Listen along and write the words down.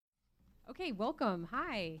Okay, welcome.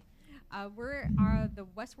 Hi. We're the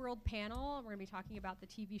Westworld panel. We're going to be talking about the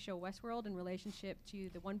TV show Westworld in relationship to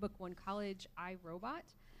the One Book, One College, I, Robot.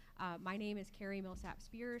 My name is Carrie Millsap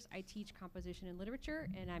Spears. I teach composition and literature,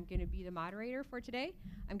 and I'm going to be the moderator for today.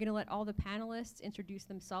 I'm going to let all the panelists introduce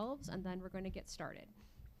themselves, and then we're going to get started.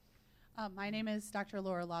 My name is Dr.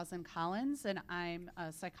 Laura Lawson Collins, and I'm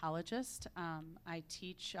a psychologist. I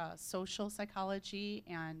teach social psychology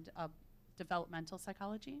and developmental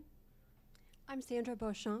psychology. I'm Sandra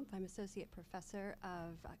Beauchamp. I'm Associate Professor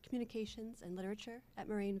of Communications and Literature at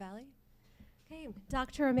Moraine Valley. Okay,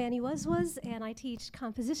 Dr. Amani Waswas, and I teach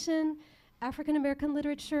composition, African American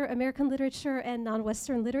literature, and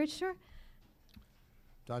non-Western literature.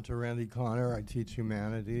 Dr. Randy Connor, I teach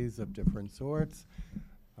humanities of different sorts,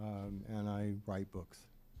 and I write books.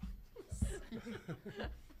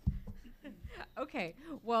 Okay,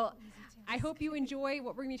 well, I hope you enjoy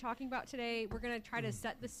what we're going to be talking about today. We're going to try to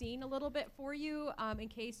set the scene a little bit for you in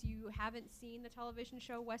case you haven't seen the television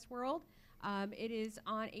show Westworld. It is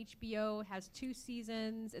on HBO, has 2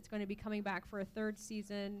 seasons. It's going to be coming back for a 3rd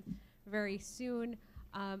season very soon.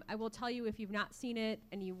 I will tell you, if you've not seen it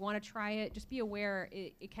and you want to try it, just be aware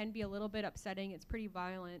it can be a little bit upsetting. It's pretty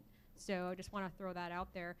violent. So I just want to throw that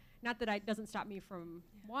out there. Not that it doesn't stop me from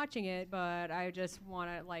watching it, but I just want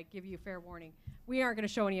to give you fair warning. We aren't going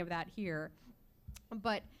to show any of that here.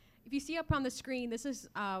 But if you see up on the screen, this is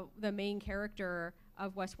the main character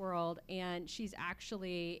of Westworld, and she's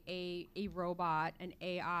actually a robot, an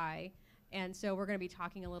AI. And so we're going to be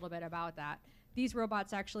talking a little bit about that. These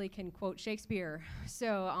robots actually can quote Shakespeare.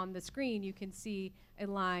 So on the screen, you can see a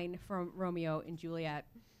line from Romeo and Juliet.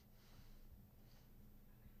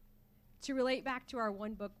 To relate back to our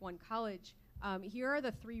One Book, One College, here are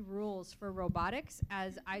the 3 rules for robotics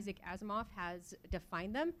as Isaac Asimov has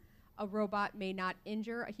defined them. A robot may not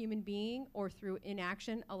injure a human being or through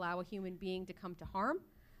inaction allow a human being to come to harm.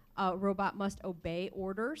 A robot must obey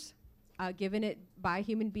orders given it by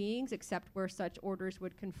human beings except where such orders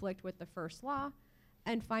would conflict with the first law.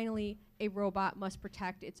 And finally, a robot must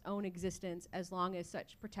protect its own existence as long as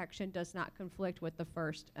such protection does not conflict with the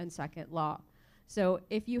first and second law. So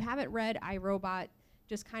if you haven't read I, Robot,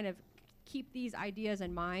 just kind of keep these ideas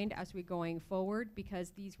in mind as we're going forward, because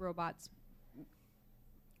these robots,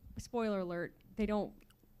 spoiler alert, they don't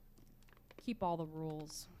keep all the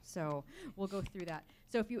rules. So we'll go through that.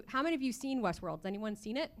 So how many of you seen Westworld? Has anyone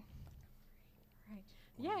seen it? Right.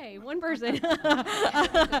 Yay, one person.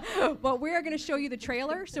 But we're going to show you the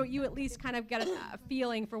trailer so you at least kind of get a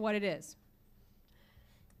feeling for what it is.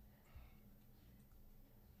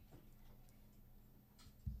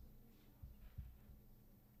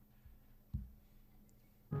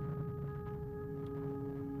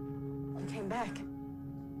 Came back.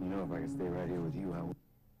 You know, if I could stay right here with you, I would.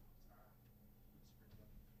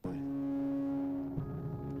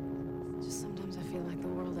 Just sometimes I feel like the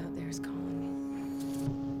world out there is calling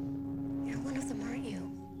me. You're one of them, aren't you?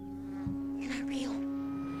 You're not real.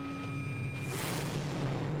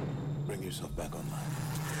 Bring yourself back online.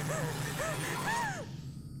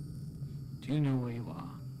 Do you know where you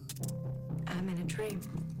are? I'm in a dream.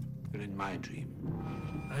 You're in my dream.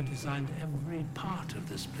 I designed every part of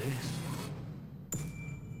this place.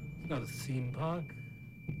 It's not a theme park,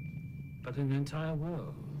 but an entire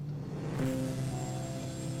world.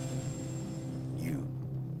 You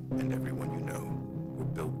and everyone you know were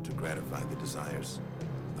built to gratify the desires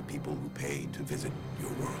of the people who pay to visit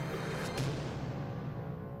your world.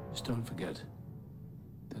 Just don't forget,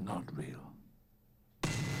 they're not real.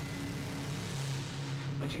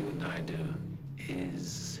 What you and I do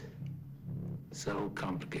is so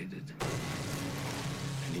complicated.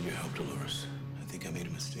 I need your help, Dolores. I think I made a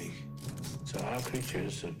mistake. So our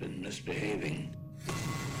creatures have been misbehaving.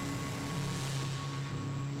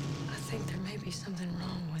 I think there may be something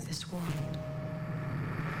wrong with this world.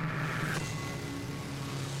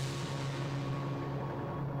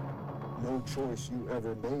 No choice you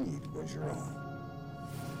ever made was your own.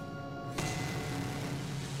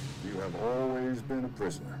 You have always been a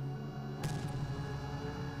prisoner.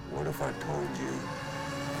 What if I told you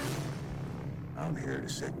I'm here to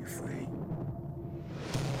set you free?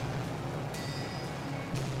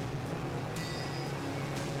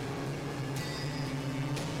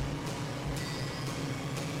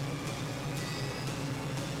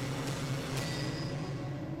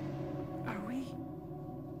 Are we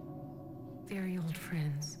very old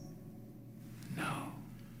friends? No,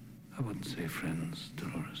 I wouldn't say friends,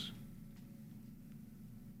 Dolores.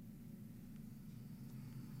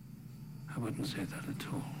 I wouldn't say that at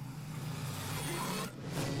all.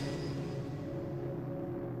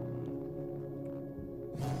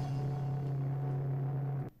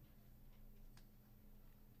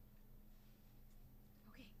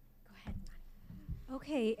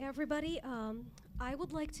 Okay, everybody, I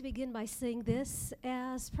would like to begin by saying this.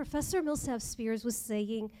 As Professor Millsap Spears was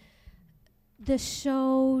saying, the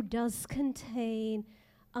show does contain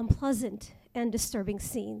unpleasant and disturbing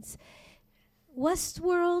scenes.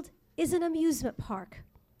 Westworld is an amusement park.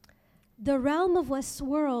 The realm of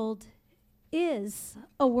Westworld is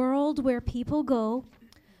a world where people go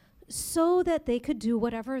so that they could do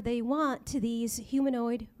whatever they want to these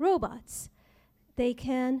humanoid robots. They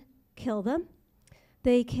can kill them.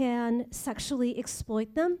 They can sexually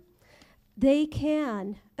exploit them. They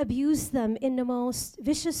can abuse them in the most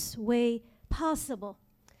vicious way possible.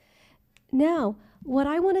 Now, what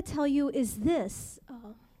I want to tell you is this.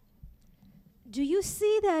 Do you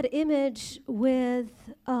see that image with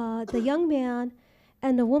the young man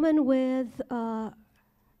and the woman with her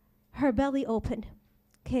belly open?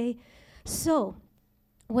 Okay, so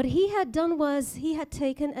what he had done was he had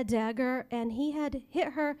taken a dagger and he had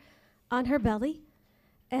hit her on her belly,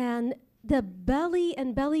 and the belly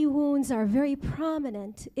and belly wounds are very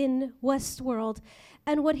prominent in Westworld.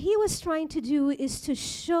 And what he was trying to do is to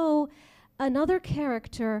show another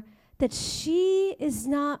character that she is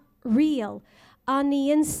not real. On the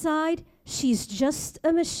inside, she's just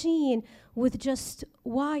a machine with just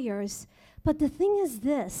wires. But the thing is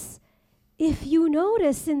this, if you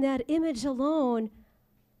notice in that image alone,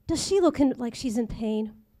 does she look like she's in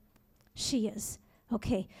pain? She is.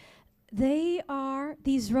 Okay.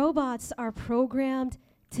 These robots are programmed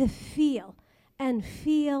to feel and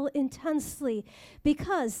feel intensely,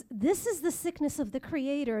 because this is the sickness of the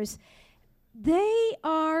creators. They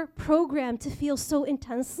are programmed to feel so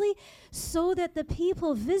intensely so that the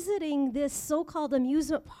people visiting this so-called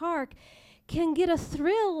amusement park can get a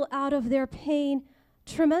thrill out of their pain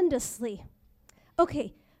tremendously.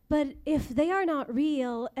 Okay, but if they are not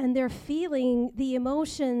real and they're feeling the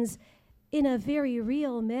emotions in a very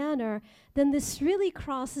real manner, then this really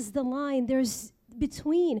crosses the line there's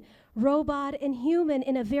between robot and human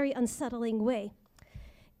in a very unsettling way.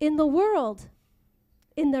 In the world,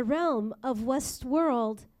 in the realm of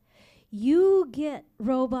Westworld, you get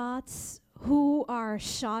robots who are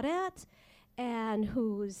shot at and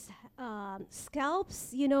whose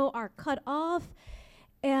scalps, are cut off,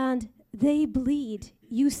 and they bleed.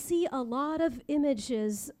 You see a lot of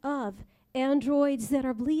images of androids that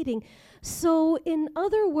are bleeding. So in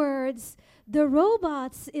other words, the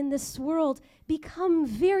robots in this world become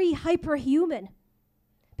very hyperhuman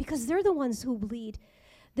because they're the ones who bleed.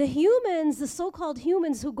 The humans, the so-called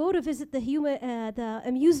humans who go to visit the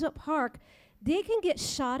amusement park, they can get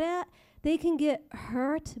shot at, they can get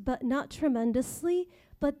hurt, but not tremendously,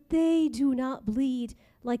 but they do not bleed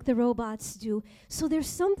like the robots do. So there's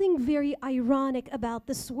something very ironic about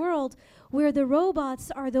this world where the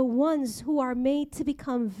robots are the ones who are made to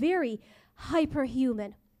become very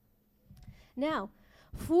hyperhuman. Now,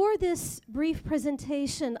 for this brief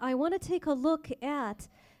presentation, I want to take a look at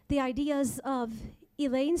the ideas of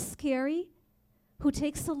Elaine Scarry, who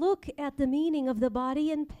takes a look at the meaning of the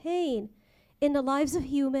body and pain in the lives of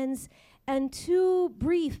humans, and two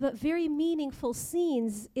brief but very meaningful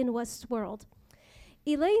scenes in Westworld.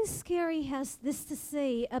 Elaine Scarry has this to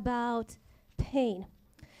say about pain.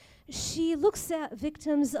 She looks at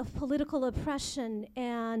victims of political oppression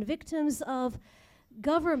and victims of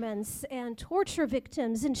governments and torture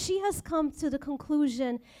victims, and she has come to the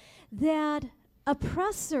conclusion that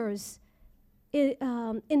oppressors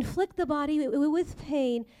inflict the body with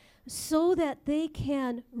pain so that they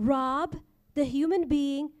can rob the human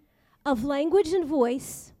being of language and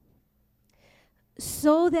voice,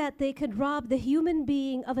 so that they could rob the human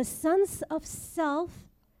being of a sense of self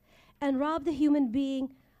and rob the human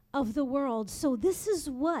being of the world. So this is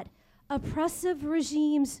what oppressive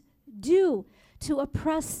regimes do to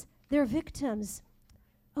oppress their victims.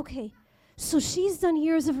 Okay, so she's done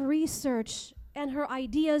years of research and her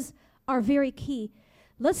ideas are very key.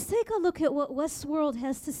 Let's take a look at what Westworld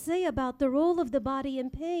has to say about the role of the body in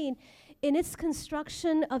pain in its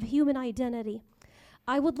construction of human identity.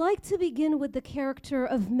 I would like to begin with the character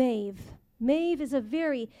of Maeve. Maeve is a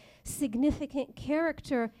very significant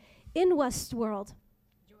character in Westworld.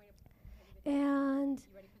 And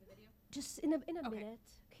you ready for the video? Just in a minute,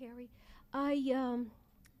 Carrie.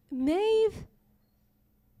 Maeve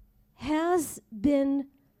has been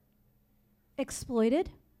exploited.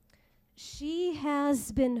 She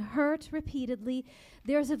has been hurt repeatedly.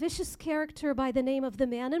 There's a vicious character by the name of the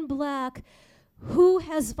Man in Black who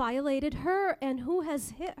has violated her and who has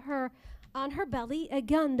hit her on her belly.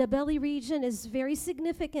 Again, the belly region is very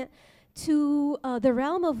significant to the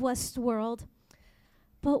realm of Westworld.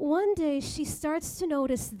 But one day she starts to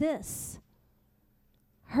notice this.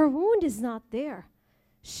 Her wound is not there.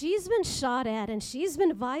 She's been shot at and she's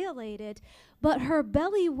been violated, but her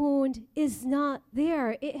belly wound is not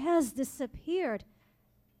there. It has disappeared.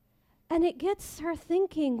 And it gets her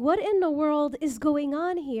thinking, what in the world is going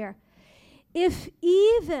on here? If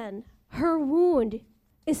even her wound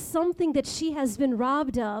is something that she has been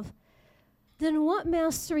robbed of, then what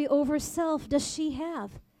mastery over self does she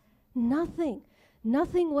have? Nothing.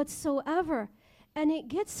 Nothing whatsoever. And it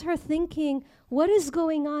gets her thinking, what is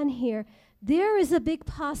going on here? There is a big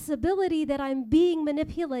possibility that I'm being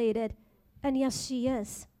manipulated. And yes, she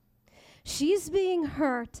is. She's being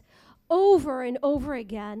hurt over and over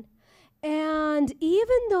again. And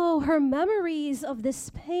even though her memories of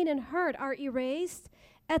this pain and hurt are erased,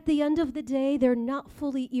 at the end of the day, they're not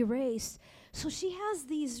fully erased. So she has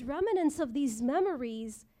these remnants of these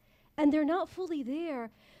memories, and they're not fully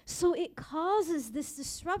there. So it causes this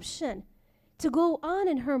disruption to go on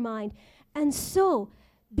in her mind. And so,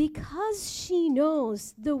 because she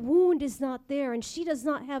knows the wound is not there and she does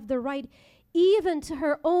not have the right even to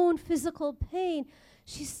her own physical pain,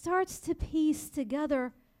 she starts to piece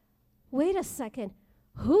together, wait a second,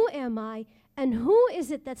 who am I and who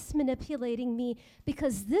is it that's manipulating me?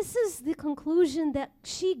 Because this is the conclusion that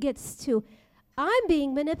she gets to. I'm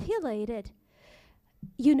being manipulated.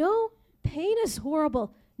 You know, pain is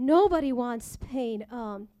horrible. Nobody wants pain.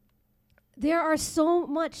 There are so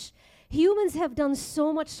much, humans have done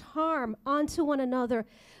so much harm onto one another.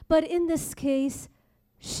 But in this case,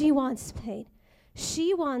 she wants pain.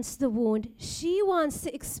 She wants the wound. She wants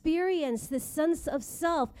to experience the sense of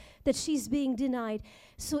self that she's being denied.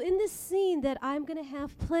 So in this scene that I'm going to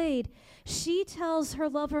have played, she tells her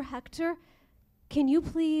lover Hector, can you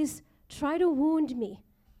please try to wound me?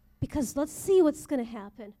 Because let's see what's going to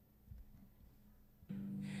happen.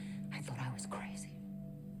 I thought I was crazy.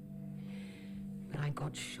 But I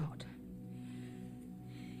got shot.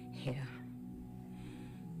 Here.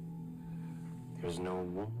 There's no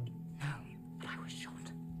wound? No, but I was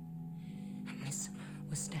shot. And this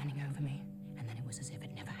was standing over me, and then it was as if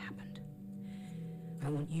it never happened. I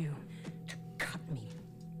want you to cut me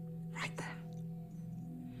right there.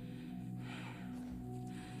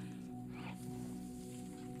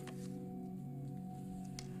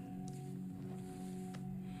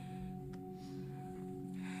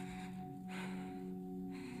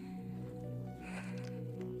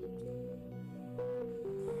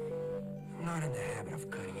 I'm not in the habit of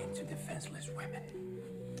cutting into defenseless women.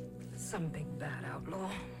 Some big bad outlaw.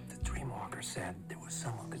 The Dreamwalker said there was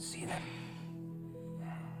someone could see them.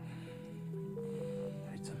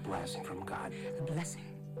 It's a blessing from God A blessing.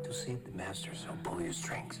 to see the masters who pull your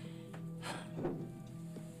strings.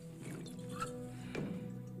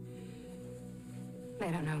 They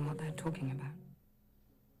don't know what they're talking about.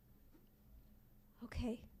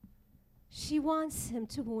 Okay. She wants him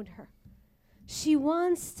to wound her. She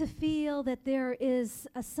wants to feel that there is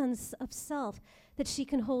a sense of self that she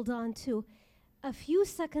can hold on to. A few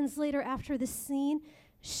seconds later after this scene,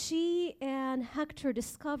 she and Hector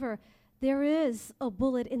discover there is a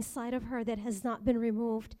bullet inside of her that has not been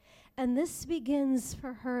removed. And this begins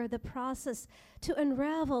for her the process to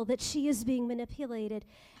unravel that she is being manipulated.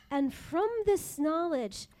 And from this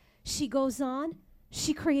knowledge, she goes on,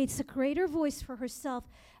 she creates a greater voice for herself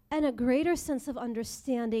and a greater sense of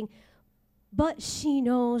understanding. But she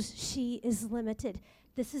knows she is limited.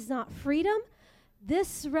 This is not freedom.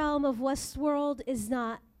 This realm of Westworld is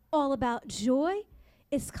not all about joy.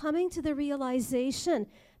 It's coming to the realization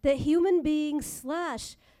that human beings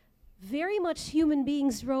 / very much human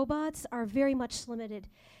beings, robots, are very much limited.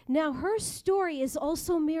 Now, her story is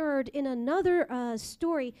also mirrored in another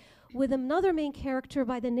story with another main character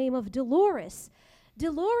by the name of Dolores.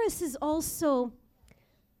 Dolores is also,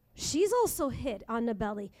 she's also hit on the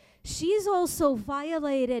belly. She's also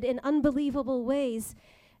violated in unbelievable ways.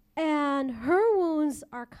 And her wounds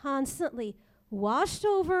are constantly washed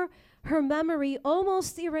over, her memory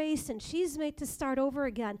almost erased, and she's made to start over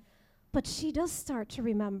again. But she does start to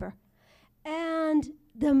remember. And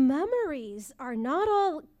the memories are not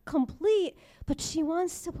all complete, but she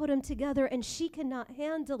wants to put them together, and she cannot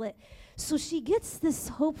handle it. So she gets this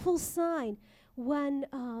hopeful sign when,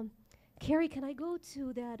 Carrie, can I go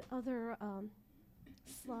to that other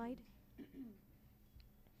slide?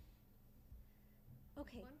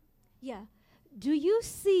 Okay. Yeah. Do you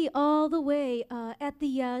see all the way at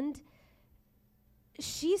the end?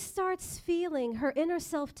 She starts feeling, her inner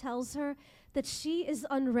self tells her that she is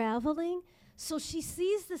unraveling. So she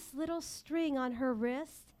sees this little string on her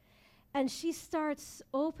wrist, and she starts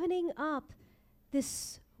opening up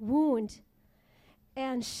this wound.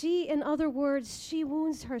 And she, in other words, she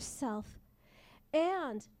wounds herself.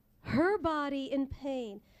 And her body in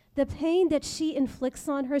pain, the pain that she inflicts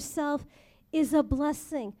on herself, is a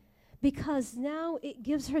blessing because now it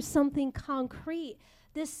gives her something concrete.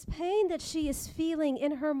 This pain that she is feeling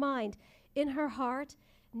in her mind, in her heart,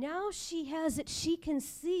 now she has it, she can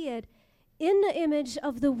see it in the image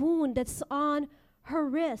of the wound that's on her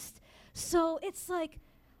wrist. So it's like,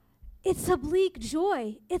 it's a bleak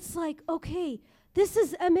joy. It's like, okay, this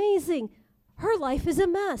is amazing. Her life is a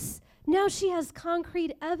mess. Now she has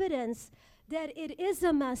concrete evidence that it is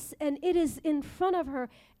a mess and it is in front of her,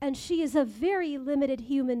 and she is a very limited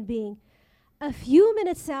human being. A few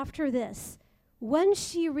minutes after this, when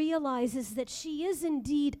she realizes that she is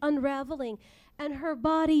indeed unraveling and her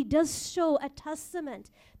body does show a testament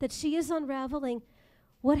that she is unraveling,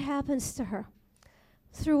 what happens to her?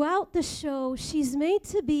 Throughout the show, she's made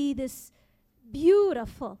to be this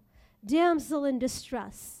beautiful damsel in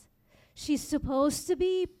distress. She's supposed to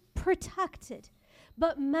be protected,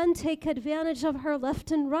 but men take advantage of her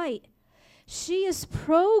left and right. She is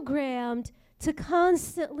programmed to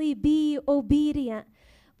constantly be obedient,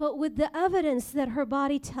 but with the evidence that her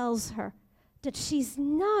body tells her that she's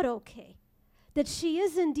not okay, that she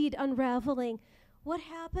is indeed unraveling, what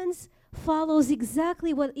happens follows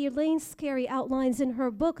exactly what Elaine Scarry outlines in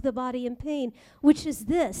her book, The Body in Pain, which is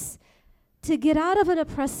this: to get out of an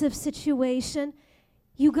oppressive situation,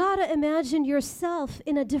 you gotta imagine yourself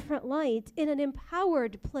in a different light, in an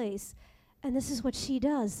empowered place. And this is what she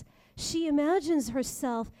does. She imagines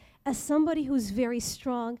herself as somebody who's very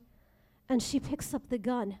strong, and she picks up the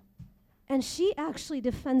gun. And she actually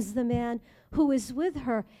defends the man who is with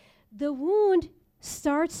her. The wound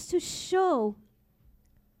starts to show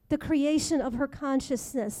the creation of her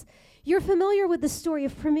consciousness. You're familiar with the story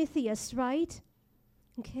of Prometheus, right?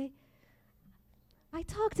 Okay. I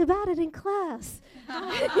talked about it in class 2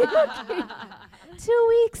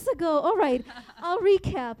 weeks ago. All right, I'll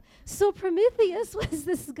recap. So Prometheus was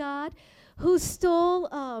this god who stole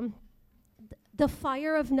the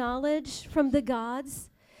fire of knowledge from the gods,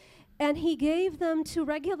 and he gave them to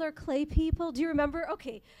regular clay people. Do you remember?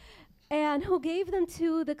 Okay. And who gave them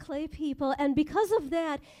to the clay people, and because of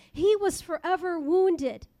that, he was forever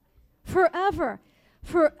wounded. Forever.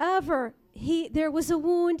 Forever. There was a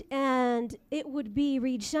wound, and it would be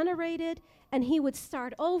regenerated, and he would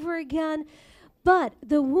start over again. But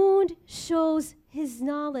the wound shows his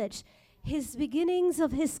knowledge, his beginnings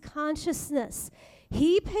of his consciousness.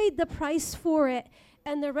 He paid the price for it,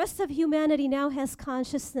 and the rest of humanity now has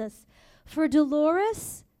consciousness. For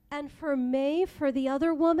Dolores and for May, for the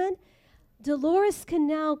other woman, Dolores can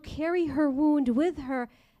now carry her wound with her,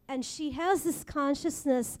 and she has this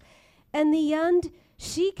consciousness. In the end,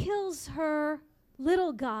 she kills her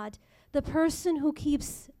little god, the person who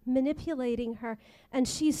keeps manipulating her, and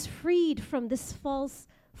she's freed from this false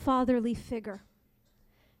fatherly figure.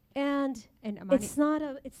 And it's not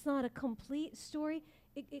a complete story.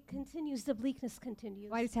 It continues. The bleakness continues.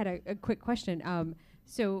 Well, I just had a quick question.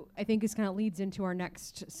 So I think this kind of leads into our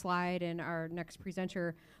next slide and our next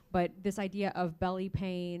presenter. But this idea of belly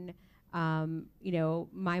pain,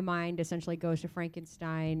 my mind essentially goes to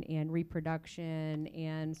Frankenstein and reproduction,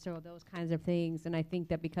 and so those kinds of things. And I think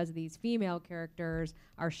that because these female characters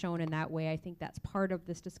are shown in that way, I think that's part of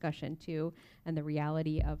this discussion too, and the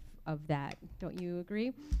reality of that. Don't you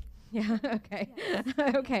agree? Yeah. Okay. Yes.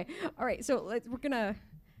 Okay. All right. So we're gonna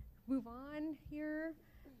move on here,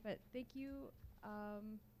 but thank you.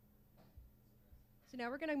 So now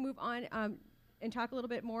we're gonna move on. And talk a little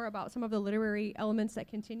bit more about some of the literary elements that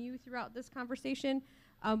continue throughout this conversation.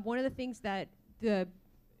 One of the things that the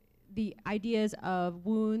ideas of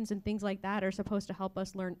wounds and things like that are supposed to help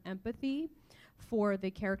us learn empathy for the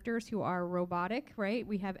characters who are robotic, right?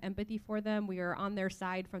 We have empathy for them. We are on their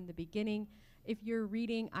side from the beginning. If you're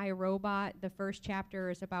reading I, Robot, the first chapter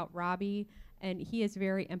is about Robbie, and he is a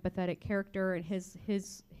very empathetic character, and his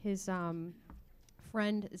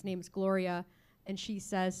friend, his name is Gloria, and she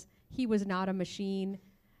says, he was not a machine.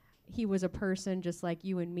 He was a person just like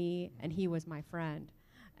you and me, and he was my friend.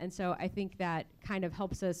 And so I think that kind of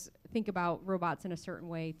helps us think about robots in a certain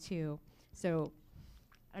way, too. So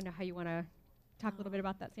I don't know how you want to talk a little bit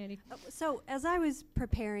about that, Sandy. So as I was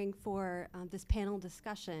preparing for this panel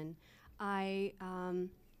discussion, I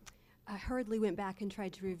hurriedly went back and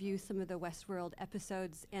tried to review some of the Westworld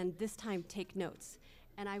episodes, and this time take notes.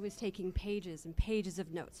 And I was taking pages and pages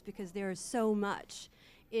of notes because there is so much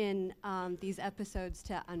in these episodes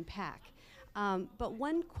to unpack. But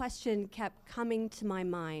one question kept coming to my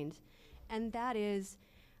mind, and that is,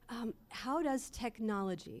 how does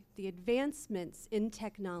technology, the advancements in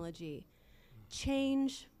technology,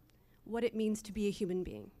 change what it means to be a human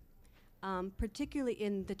being, particularly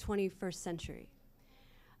in the 21st century?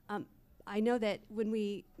 I know that when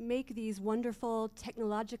we make these wonderful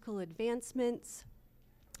technological advancements,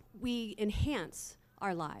 we enhance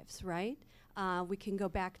our lives, right? We can go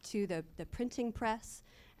back to the printing press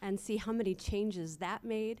and see how many changes that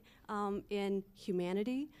made in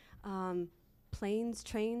humanity. Planes,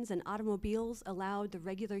 trains, and automobiles allowed the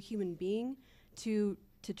regular human being to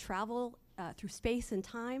travel through space and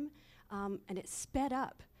time, and it sped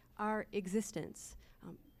up our existence.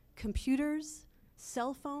 Computers,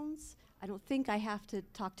 cell phones, I don't think I have to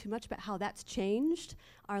talk too much about how that's changed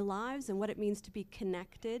our lives and what it means to be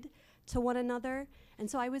connected to one another. And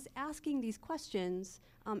so I was asking these questions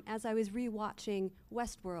as I was rewatching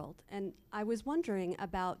Westworld, and I was wondering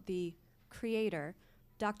about the creator,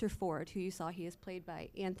 Dr. Ford, who you saw, he is played by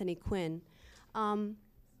Anthony Quinn.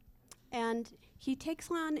 And he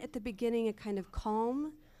takes on, at the beginning, a kind of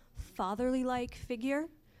calm, fatherly-like figure.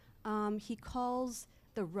 He calls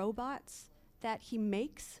the robots that he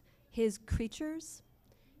makes his creatures.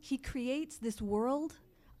 He creates this world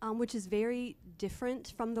which is very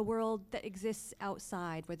different from the world that exists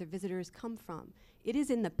outside, where the visitors come from. It is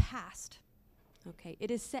in the past, okay? It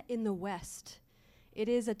is set in the West. It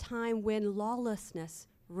is a time when lawlessness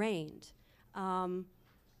reigned, and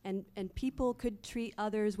people could treat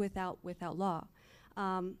others without law.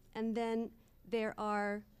 And then there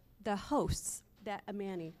are the hosts that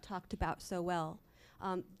Amani talked about so well.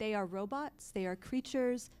 They are robots, they are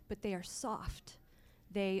creatures, but they are soft.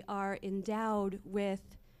 They are endowed with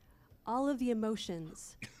all of the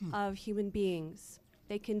emotions of human beings.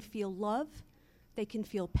 They can feel love, they can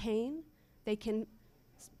feel pain, they can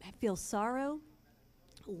feel sorrow,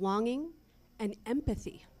 longing, and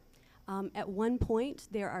empathy. At one point,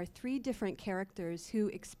 there are 3 different characters who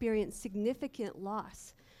experience significant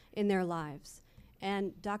loss in their lives,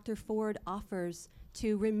 and Dr. Ford offers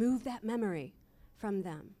to remove that memory from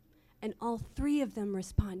them. And all 3 of them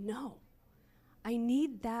respond, no, I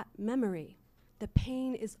need that memory. The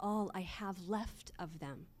pain is all I have left of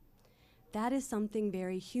them. That is something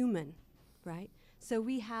very human, right? So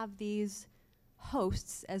we have these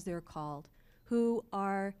hosts, as they're called, who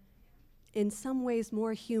are in some ways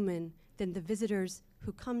more human than the visitors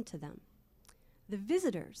who come to them. The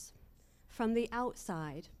visitors from the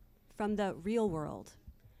outside, from the real world,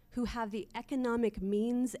 who have the economic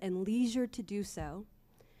means and leisure to do so,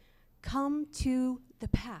 come to the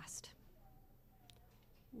past.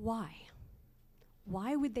 Why?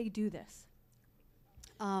 Why would they do this?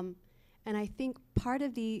 And I think part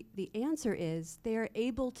of the answer is they are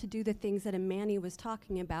able to do the things that Amani was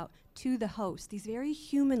talking about to the host, these very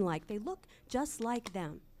human-like, they look just like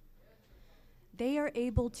them. They are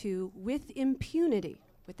able to, with impunity,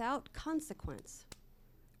 without consequence,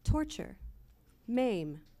 torture,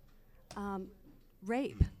 maim,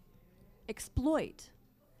 rape, exploit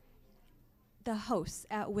the hosts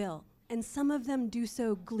at will. And some of them do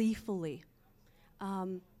so gleefully.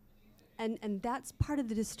 And that's part of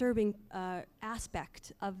the disturbing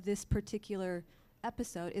aspect of this particular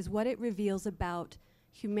episode, is what it reveals about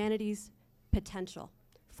humanity's potential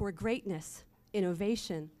for greatness,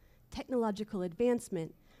 innovation, technological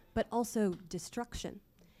advancement, but also destruction.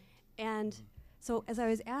 And so as I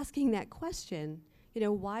was asking that question,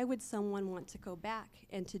 why would someone want to go back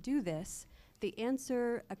and to do this? The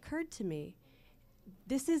answer occurred to me.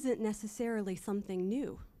 This isn't necessarily something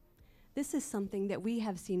new. This is something that we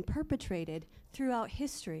have seen perpetrated throughout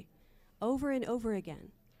history, over and over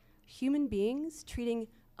again. Human beings treating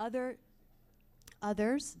others,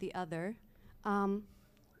 the other,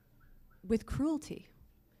 with cruelty.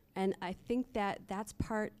 And I think that that's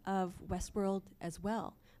part of Westworld as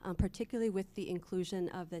well, particularly with the inclusion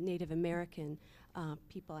of the Native American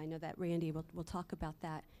people. I know that Randy will talk about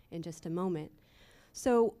that in just a moment.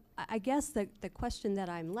 So I guess the question that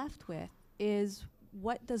I'm left with is,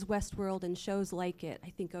 what does Westworld and shows like it, I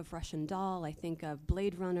think of Russian Doll, I think of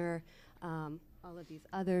Blade Runner, all of these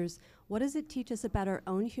others, what does it teach us about our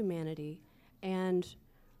own humanity and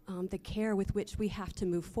the care with which we have to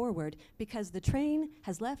move forward? Because the train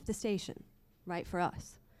has left the station, right, for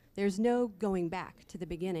us. There's no going back to the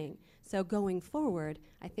beginning. So going forward,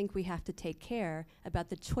 I think we have to take care about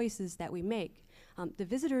the choices that we make. The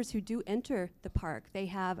visitors who do enter the park, they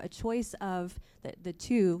have a choice of, the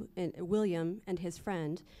 2, William and his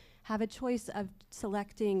friend, have a choice of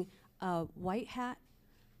selecting a white hat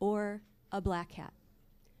or a black hat.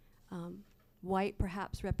 White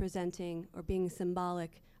perhaps representing or being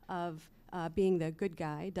symbolic of being the good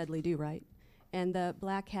guy, Dudley Do-Right, and the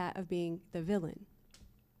black hat of being the villain.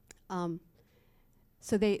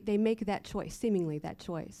 So they make that choice, seemingly that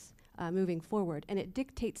choice, moving forward, and it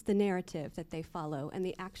dictates the narrative that they follow and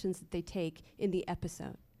the actions that they take in the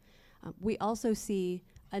episode. We also see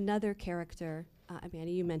another character,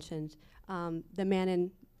 Amanda, you mentioned, the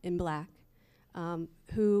man in black,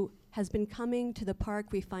 who has been coming to the park,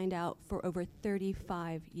 we find out, for over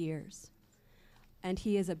 35 years. And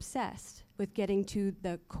he is obsessed with getting to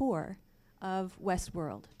the core of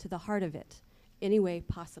Westworld, to the heart of it, any way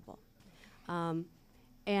possible.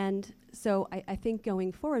 And so I think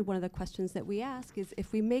going forward, one of the questions that we ask is,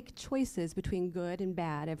 if we make choices between good and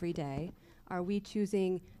bad every day, are we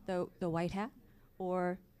choosing the white hat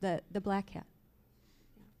or the black hat?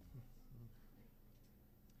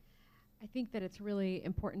 I think that it's really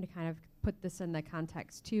important to kind of put this in the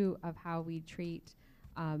context, too, of how we treat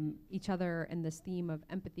each other and this theme of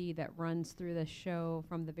empathy that runs through the show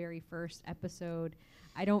from the very first episode.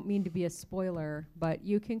 I don't mean to be a spoiler, but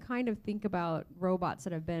you can kind of think about robots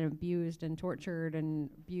that have been abused and tortured.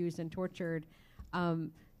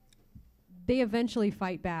 They eventually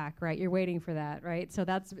fight back, right? You're waiting for that, right? So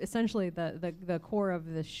that's essentially the core of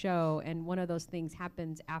the show, and one of those things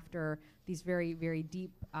happens after these very, very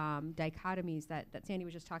deep dichotomies that Sandy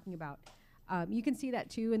was just talking about. You can see that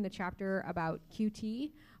too in the chapter about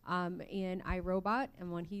QT in iRobot,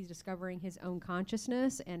 and when he's discovering his own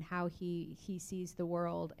consciousness and how he sees the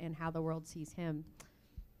world and how the world sees him.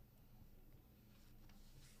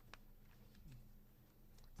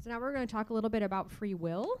 So now we're going to talk a little bit about free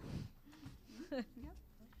will.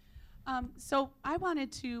 So I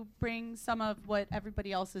wanted to bring some of what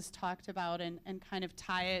everybody else has talked about and kind of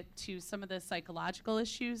tie it to some of the psychological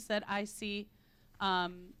issues that I see,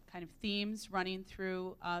 kind of themes running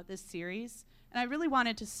through this series. And I really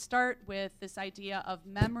wanted to start with this idea of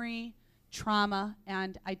memory, trauma,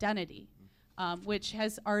 and identity, which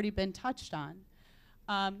has already been touched on.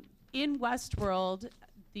 In Westworld,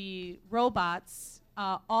 the robots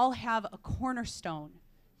all have a cornerstone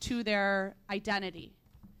to their identity.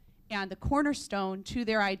 And the cornerstone to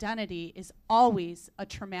their identity is always a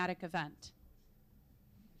traumatic event.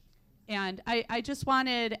 And I just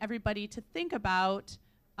wanted everybody to think about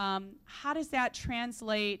how does that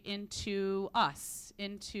translate into us,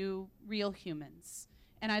 into real humans?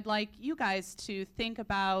 And I'd like you guys to think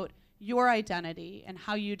about your identity and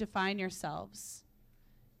how you define yourselves.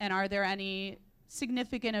 And are there any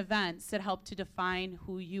significant events that help to define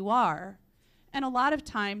who you are? And a lot of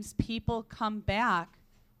times people come back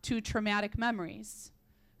to traumatic memories.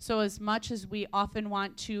 So as much as we often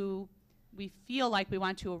we feel like we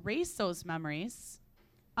want to erase those memories,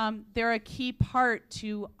 they're a key part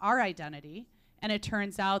to our identity, and it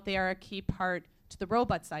turns out they are a key part to the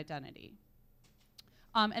robot's identity.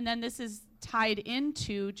 And then this is tied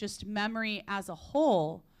into just memory as a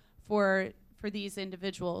whole for these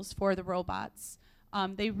individuals, for the robots.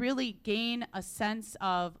 They really gain a sense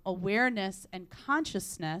of awareness and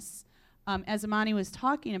consciousness, as Amani was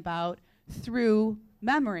talking about, through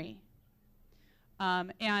memory.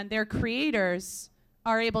 And their creators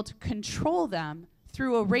are able to control them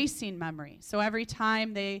through erasing memory. So every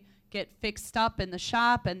time they get fixed up in the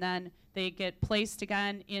shop and then they get placed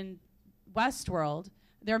again in Westworld,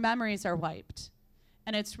 their memories are wiped.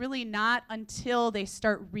 And it's really not until they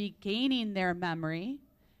start regaining their memory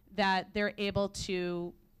that they're able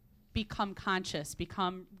to become conscious,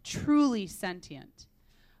 become truly sentient.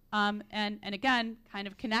 And again, kind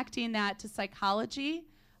of connecting that to psychology,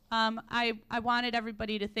 I wanted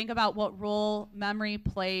everybody to think about what role memory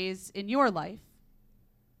plays in your life.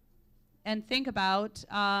 And think about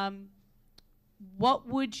what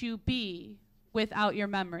would you be without your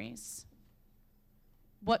memories?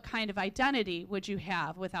 What kind of identity would you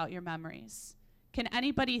have without your memories? Can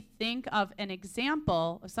anybody think of an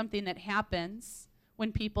example of something that happens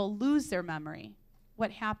when people lose their memory?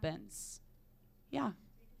 What happens? Yeah.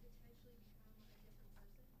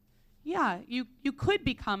 Yeah, you could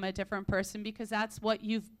become a different person because that's what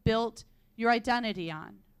you've built your identity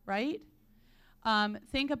on, right?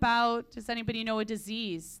 Think about, does anybody know a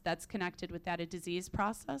disease that's connected with that, a disease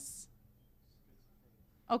process?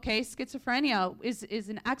 Okay, schizophrenia is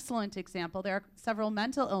an excellent example. There are several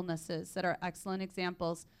mental illnesses that are excellent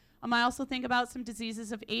examples. I also think about some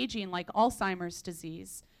diseases of aging, like Alzheimer's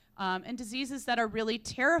disease, and diseases that are really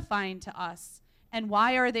terrifying to us. And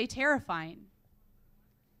why are they terrifying?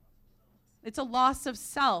 It's a loss of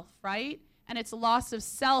self, right? And it's a loss of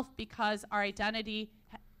self because our identity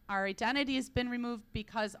has been removed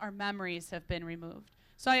because our memories have been removed.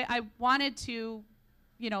 So I wanted to,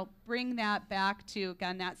 bring that back to,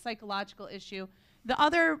 again, that psychological issue. The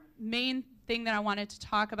other main thing that I wanted to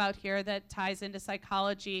talk about here that ties into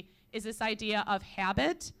psychology is this idea of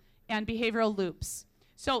habit and behavioral loops.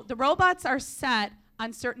 So the robots are set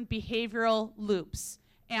on certain behavioral loops.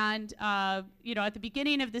 And, at the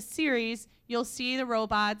beginning of this series, you'll see the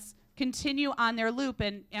robots continue on their loop,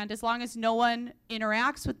 and as long as no one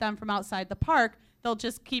interacts with them from outside the park, they'll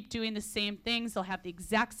just keep doing the same things. They'll have the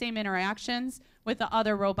exact same interactions with the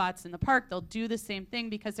other robots in the park. They'll do the same thing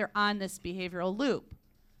because they're on this behavioral loop.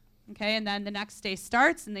 Okay, and then the next day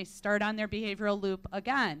starts, and they start on their behavioral loop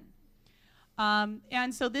again.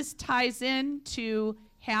 And so this ties into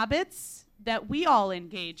habits that we all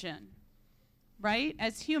engage in, right,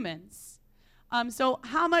 as humans. So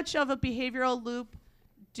how much of a behavioral loop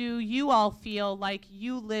do you all feel like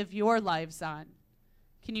you live your lives on?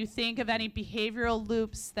 Can you think of any behavioral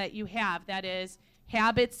loops that you have? That is,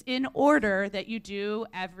 habits in order that you do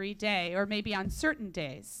every day, or maybe on certain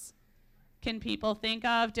days. Can people think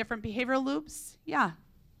of different behavioral loops? Yeah.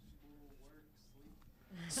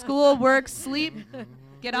 School, work, sleep,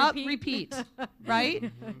 get up, repeat, right?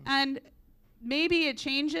 And maybe it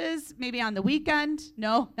changes, maybe on the weekend.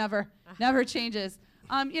 No, never changes.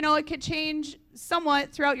 It could change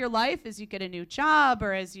somewhat throughout your life as you get a new job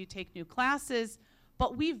or as you take new classes,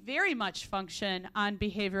 but we very much function on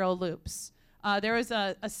behavioral loops. There was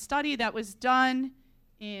a study that was done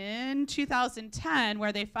in 2010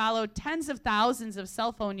 where they followed tens of thousands of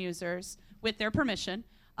cell phone users with their permission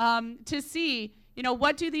to see,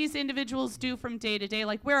 what do these individuals do from day to day?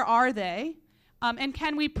 Like, where are they? And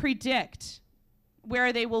can we predict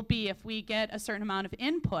where they will be if we get a certain amount of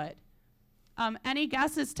input? Any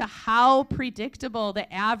guesses to how predictable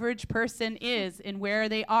the average person is in where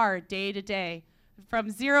they are day to day?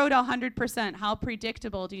 From 0 to 100%, how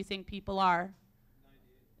predictable do you think people are?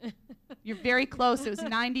 You're very close. It was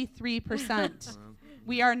 93%.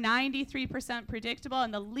 We are 93% predictable,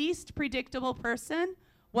 and the least predictable person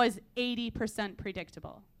was 80%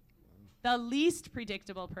 predictable. The least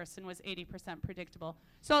predictable person was 80% predictable.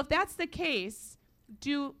 So if that's the case,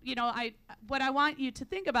 what I want you to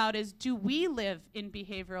think about is, do we live in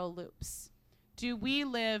behavioral loops? Do we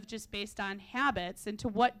live just based on habits? And to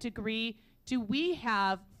what degree do we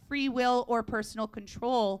have free will or personal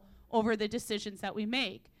control over the decisions that we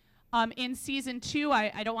make? In season 2,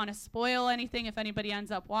 I don't want to spoil anything if anybody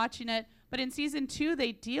ends up watching it, but in season 2,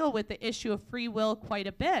 they deal with the issue of free will quite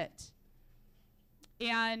a bit.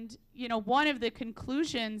 And, one of the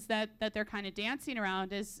conclusions that they're kind of dancing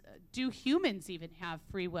around is, do humans even have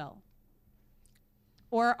free will?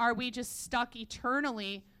 Or are we just stuck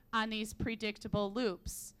eternally on these predictable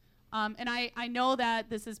loops? And I know that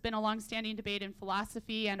this has been a longstanding debate in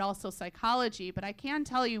philosophy and also psychology, but I can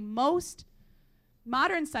tell you most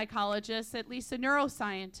modern psychologists, at least the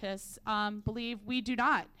neuroscientists, believe we do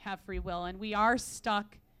not have free will, and we are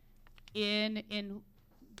stuck in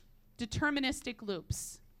deterministic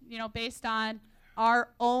loops, based on our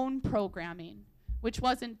own programming, which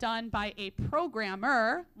wasn't done by a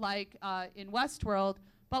programmer like in Westworld,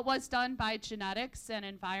 but was done by genetics and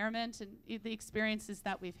environment and the experiences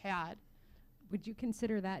that we've had. Would you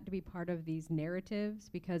consider that to be part of these narratives?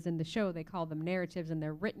 Because in the show, they call them narratives, and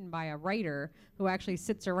they're written by a writer who actually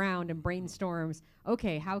sits around and brainstorms,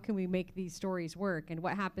 okay, how can we make these stories work? And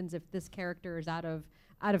what happens if this character is out of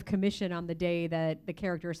commission on the day that the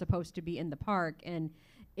character is supposed to be in the park? And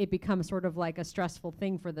it becomes sort of like a stressful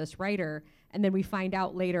thing for this writer. And then we find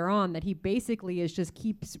out later on that he basically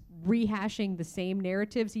keeps rehashing the same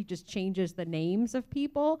narratives. He just changes the names of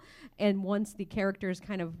people. And once the characters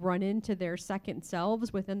kind of run into their second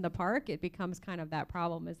selves within the park, it becomes kind of that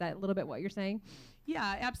problem. Is that a little bit what you're saying?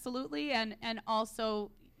 Yeah, absolutely. And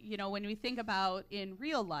also, when we think about in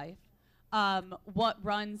real life, what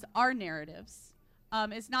runs our narratives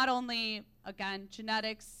is not only, again,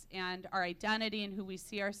 genetics and our identity and who we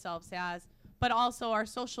see ourselves as, but also our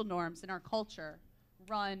social norms and our culture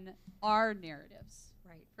run our narratives,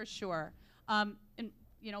 right? For sure. And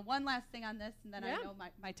one last thing on this, and then I know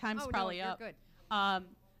my time's probably up. Good.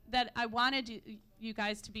 That I wanted you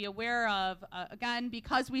guys to be aware of, again,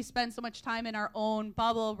 because we spend so much time in our own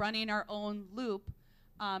bubble, running our own loop,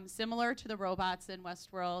 similar to the robots in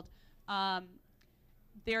Westworld.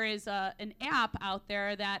 There is an app out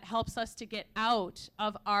there that helps us to get out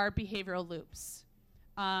of our behavioral loops,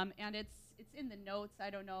 and it's in the notes. I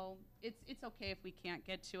don't know. It's okay if we can't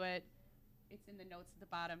get to it. It's in the notes at the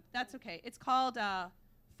bottom. That's okay. It's called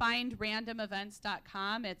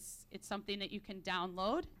findrandomevents.com. It's something that you can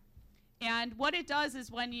download, and what it does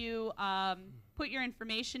is when you put your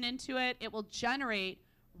information into it, it will generate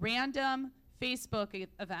random Facebook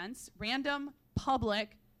events, random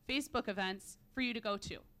public Facebook events for you to go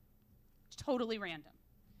to. Totally random.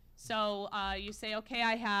 So you say, okay,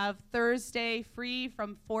 I have Thursday free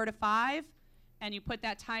from 4 to 5, and you put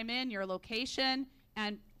that time in, your location,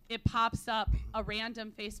 and it pops up a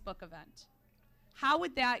random Facebook event. How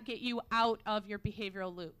would that get you out of your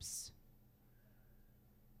behavioral loops?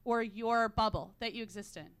 or your bubble that you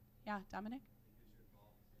exist in. Yeah, Dominic?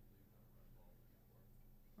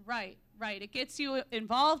 Right, right. It gets you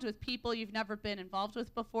involved with people you've never been involved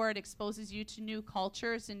with before. It exposes you to new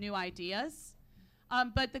cultures and new ideas.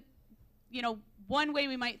 But one way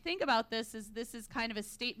we might think about this is kind of a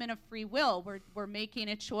statement of free will. We're making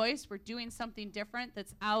a choice. We're doing something different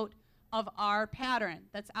that's out of our pattern,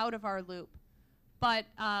 that's out of our loop. But,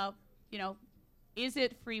 is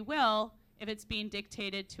it free will if it's being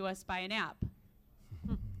dictated to us by an app?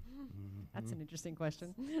 That's an interesting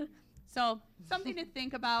question. So something to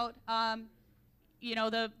think about.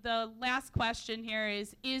 The last question here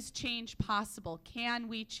is change possible? Can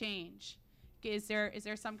we change? Is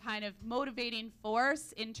there some kind of motivating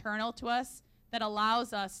force internal to us that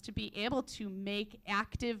allows us to be able to make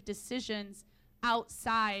active decisions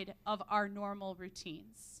outside of our normal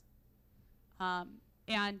routines?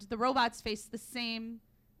 And the robots face the same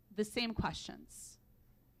questions.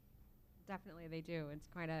 Definitely they do. It's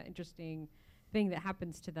quite an interesting thing that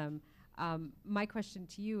happens to them. My question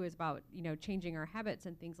to you is about, changing our habits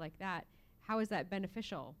and things like that. How is that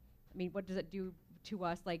beneficial? I mean, what does it do to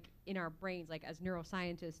us, like in our brains, like as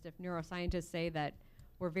neuroscientists? If neuroscientists say that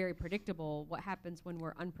we're very predictable, what happens when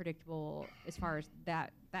we're unpredictable as far as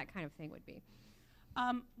that kind of thing would be?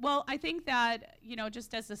 Well, I think that,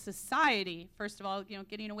 just as a society, first of all,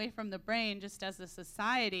 getting away from the brain, just as a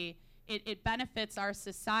society, it benefits our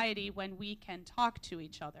society when we can talk to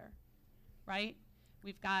each other, right?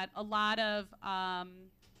 We've got a lot of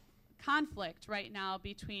conflict right now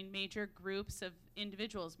between major groups of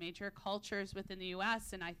individuals, major cultures within the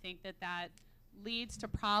U.S., and I think that leads to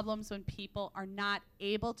problems when people are not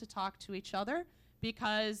able to talk to each other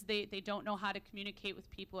because they don't know how to communicate with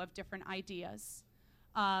people who have different ideas.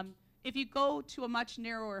 If you go to a much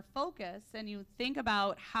narrower focus and you think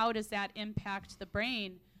about how does that impact the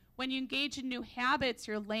brain, when you engage in new habits,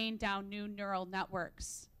 you're laying down new neural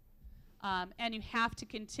networks. And you have to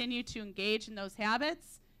continue to engage in those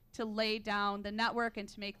habits to lay down the network and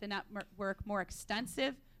to make the network more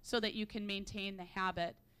extensive so that you can maintain the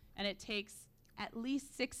habit. And it takes at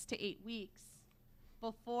least 6 to 8 weeks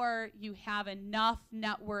before you have enough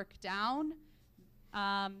network down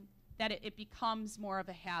that it becomes more of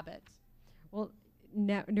a habit. Well,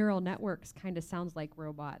 neural networks kind of sounds like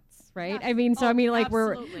robots, right? Yes. I mean, so like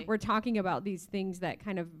Absolutely. we're talking about these things that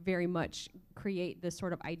kind of very much create this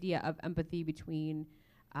sort of idea of empathy between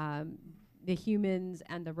the humans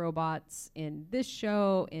and the robots in this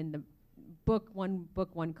show, in the book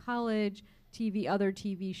One College, other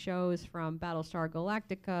TV shows from Battlestar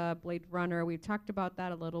Galactica, Blade Runner. We've talked about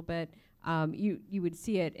that a little bit. You would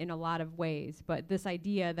see it in a lot of ways, but this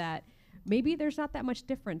idea that maybe there's not that much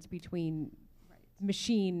difference between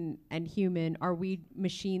machine and human. Are we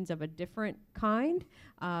machines of a different kind?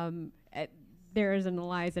 There is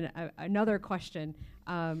another question.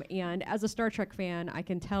 And as a Star Trek fan, I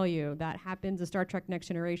can tell you that happens in Star Trek Next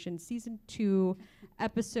Generation Season 2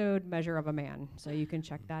 episode Measure of a Man. So you can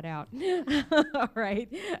check that out. All right.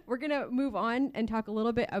 We're going to move on and talk a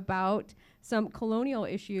little bit about some colonial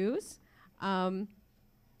issues and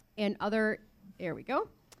other, there we go,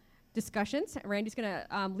 discussions. Randy's going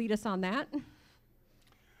to lead us on that.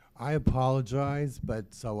 I apologize,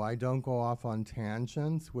 but so I don't go off on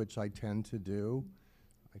tangents, which I tend to do.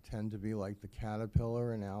 I tend to be like the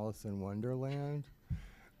caterpillar in Alice in Wonderland.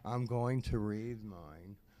 I'm going to read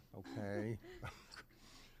mine, okay?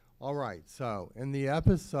 All right, so in the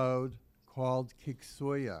episode called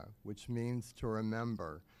Kiksuya, which means to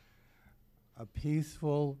remember, a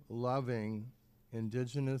peaceful, loving,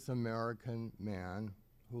 indigenous American man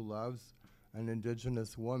who loves an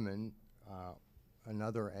indigenous woman,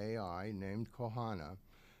 another AI named Kohana,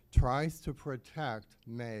 tries to protect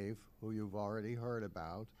Maeve, who you've already heard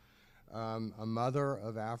about, a mother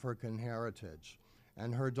of African heritage,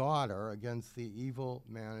 and her daughter against the evil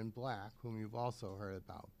man in black, whom you've also heard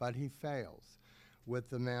about. But he fails, with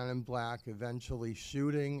the man in black eventually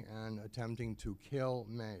shooting and attempting to kill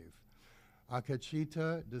Maeve.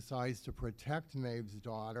 Akachita decides to protect Maeve's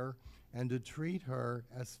daughter and to treat her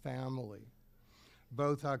as family.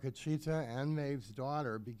 Both Akachita and Maeve's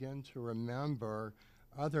daughter begin to remember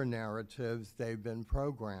other narratives they've been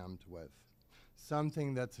programmed with,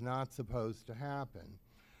 something that's not supposed to happen.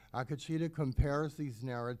 Akachita compares these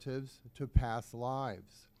narratives to past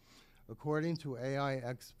lives. According to AI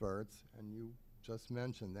experts, and you just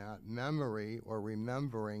mentioned that, memory or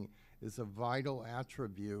remembering is a vital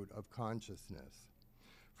attribute of consciousness.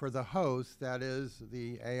 For the hosts, that is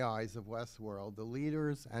the AIs of Westworld, the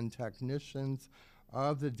leaders and technicians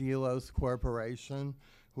of the Delos Corporation,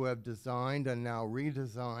 who have designed and now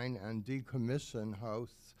redesign and decommission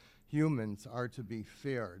hosts, humans are to be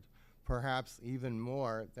feared, perhaps even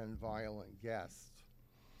more than violent guests.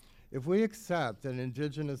 If we accept that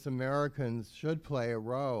Indigenous Americans should play a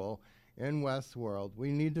role in Westworld,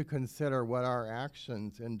 we need to consider what our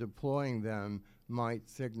actions in deploying them might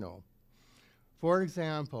signal. For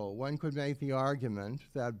example, one could make the argument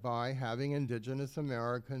that by having Indigenous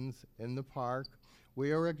Americans in the park,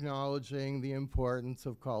 we are acknowledging the importance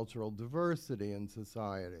of cultural diversity in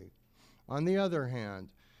society. On the other hand,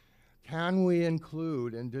 can we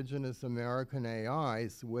include Indigenous American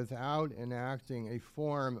AIs without enacting a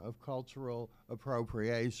form of cultural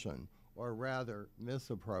appropriation, or rather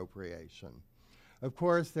misappropriation? Of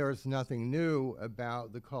course, there is nothing new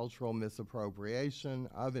about the cultural misappropriation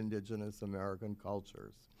of Indigenous American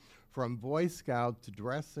cultures. From Boy Scout to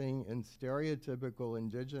dressing in stereotypical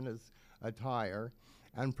Indigenous attire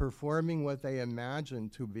and performing what they imagine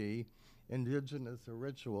to be Indigenous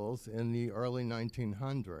rituals in the early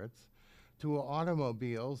 1900s, to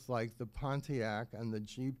automobiles like the Pontiac and the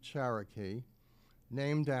Jeep Cherokee,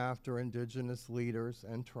 named after Indigenous leaders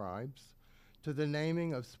and tribes, to the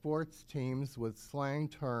naming of sports teams with slang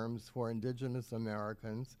terms for Indigenous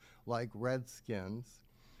Americans like Redskins,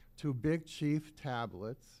 to Big Chief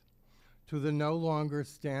tablets, to the no longer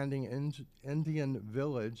standing Indian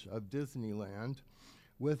village of Disneyland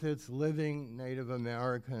with its living Native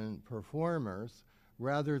American performers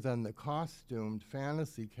rather than the costumed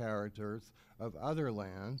fantasy characters of other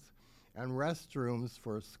lands, and restrooms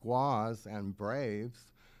for squaws and braves,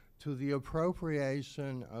 to the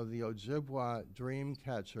appropriation of the Ojibwa dream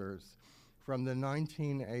catchers from the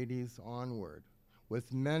 1980s onward,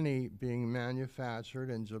 with many being manufactured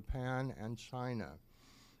in Japan and China,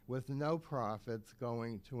 with no profits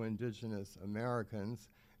going to Indigenous Americans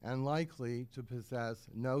and likely to possess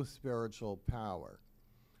no spiritual power.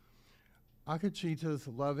 Akachita's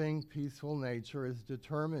loving, peaceful nature is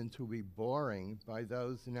determined to be boring by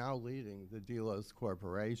those now leading the Delos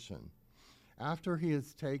Corporation. After he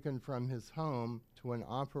is taken from his home to an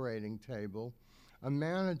operating table, a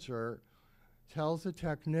manager tells a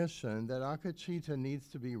technician that Akachita needs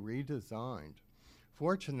to be redesigned.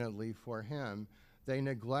 Fortunately for him, they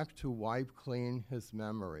neglect to wipe clean his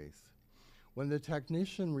memories. When the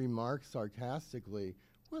technician remarks sarcastically,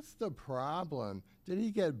 "What's the problem? Did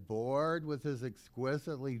he get bored with his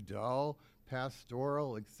exquisitely dull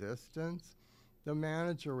pastoral existence?" The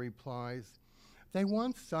manager replies, "They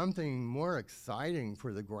want something more exciting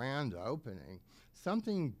for the grand opening,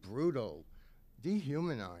 something brutal,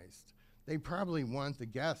 dehumanized. They probably want the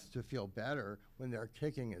guests to feel better when they're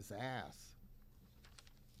kicking his ass."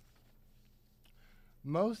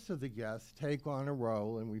 Most of the guests take on a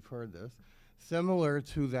role, and we've heard this, similar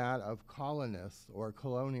to that of colonists or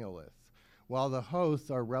colonialists, while the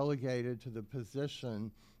hosts are relegated to the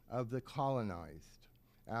position of the colonized.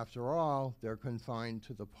 After all, they're confined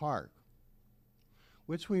to the park,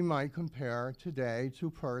 which we might compare today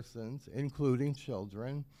to persons, including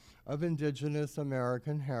children, of Indigenous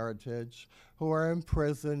American heritage who are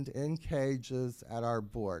imprisoned in cages at our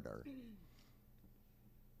border.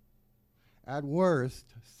 At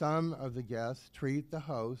worst, some of the guests treat the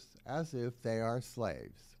hosts as if they are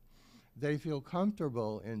slaves. They feel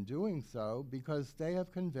comfortable in doing so because they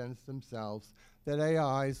have convinced themselves that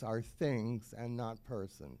AIs are things and not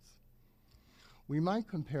persons. We might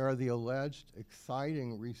compare the alleged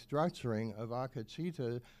exciting restructuring of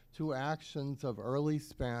Akachita to actions of early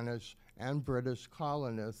Spanish and British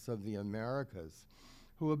colonists of the Americas,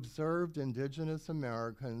 who observed Indigenous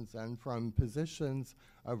Americans and from positions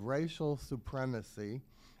of racial supremacy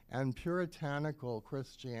and puritanical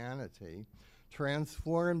Christianity,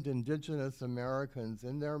 transformed Indigenous Americans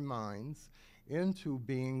in their minds into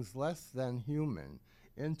beings less than human,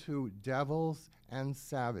 into devils and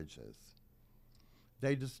savages.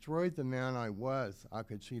 They destroyed the man I was,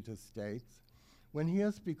 Akachita states, when he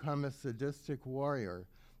has become a sadistic warrior,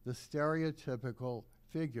 the stereotypical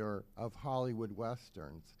figure of Hollywood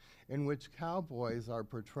Westerns, in which cowboys are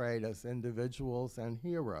portrayed as individuals and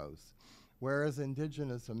heroes, whereas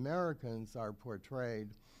Indigenous Americans are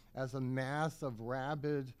portrayed as a mass of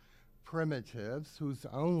rabid primitives whose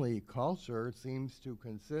only culture seems to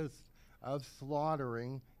consist of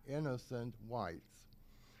slaughtering innocent whites.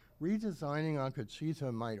 Redesigning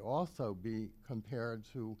Akachita might also be compared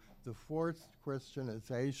to the forced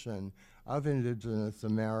Christianization of Indigenous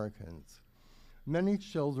Americans. Many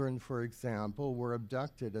children, for example, were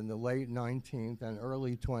abducted in the late 19th and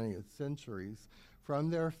early 20th centuries from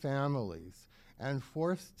their families and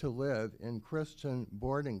forced to live in Christian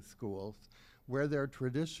boarding schools where their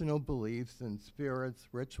traditional beliefs in spirits,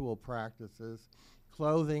 ritual practices,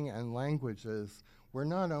 clothing, and languages were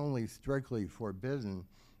not only strictly forbidden,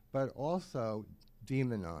 but also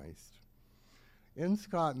demonized. In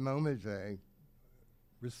Scott Momaday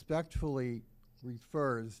respectfully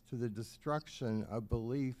refers to the destruction of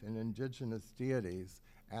belief in indigenous deities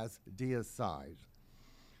as deicide.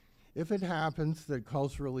 If it happens that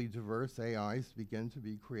culturally diverse AIs begin to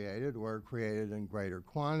be created or are created in greater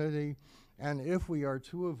quantity, and if we are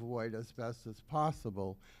to avoid as best as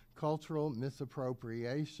possible cultural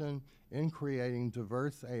misappropriation in creating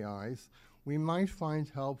diverse AIs, we might find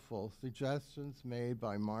helpful suggestions made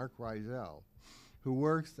by Mark Rydell, who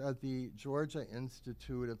works at the Georgia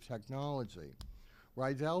Institute of Technology.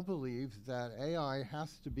 Rydell believes that AI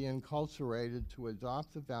has to be enculturated to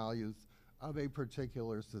adopt the values of a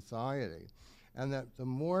particular society, and that the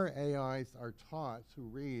more AIs are taught to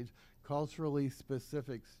read culturally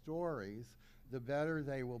specific stories, the better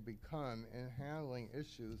they will become in handling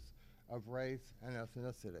issues of race and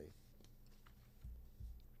ethnicity.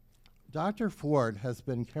 Dr. Ford has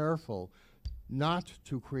been careful not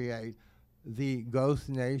to create the ghost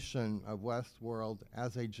nation of Westworld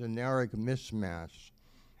as a generic mishmash,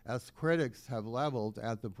 as critics have leveled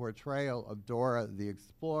at the portrayal of Dora the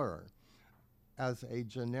Explorer as a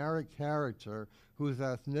generic character whose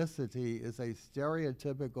ethnicity is a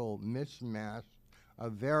stereotypical mishmash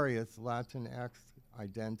of various Latinx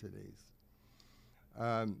identities.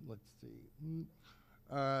 Let's see.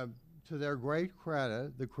 To their great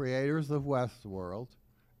credit, the creators of Westworld,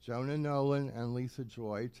 Jonah Nolan and Lisa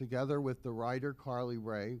Joy, together with the writer Carly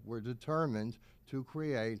Ray, were determined to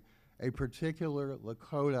create a particular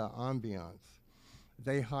Lakota ambiance.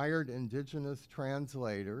 They hired indigenous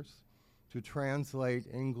translators to translate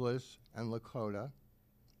English and Lakota.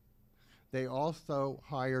 They also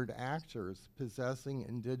hired actors possessing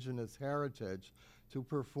indigenous heritage to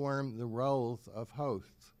perform the roles of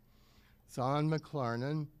hosts. Zahn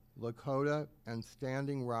McClarnon, Lakota and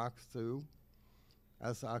Standing Rock Sioux,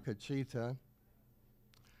 as Akachita.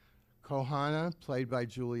 Kohana, played by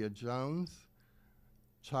Julia Jones,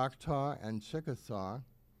 Choctaw and Chickasaw,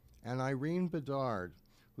 and Irene Bedard,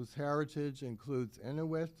 whose heritage includes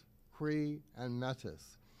Inuit, Cree, and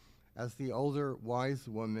Metis, as the older wise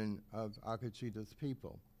woman of Akachita's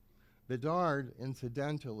people. Bedard,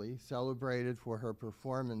 incidentally celebrated for her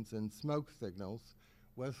performance in Smoke Signals,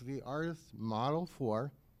 was the artist's model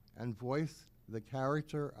for and voiced the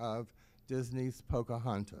character of Disney's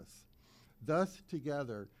Pocahontas. Thus,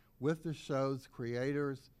 together with the show's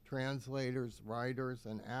creators, translators, writers,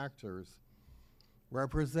 and actors,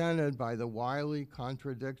 represented by the wily,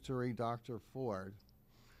 contradictory Dr. Ford,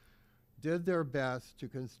 did their best to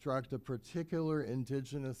construct a particular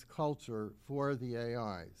indigenous culture for the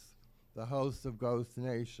AIs, the hosts of Ghost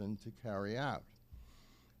Nation, to carry out.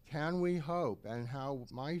 Can we hope, and how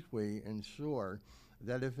might we ensure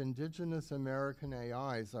that if indigenous American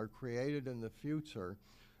AIs are created in the future,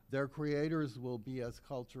 their creators will be as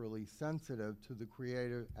culturally sensitive to the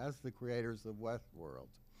creator as the creators of Westworld?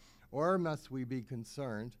 Or must we be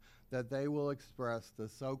concerned that they will express the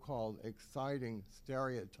so-called exciting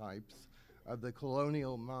stereotypes of the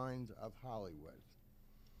colonial mind of Hollywood?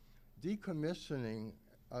 Decommissioning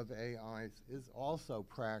of AIs is also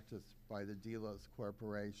practiced by the Delos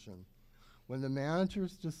Corporation. When the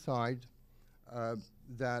managers decide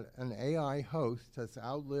that an AI host has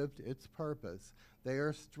outlived its purpose, they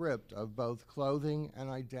are stripped of both clothing and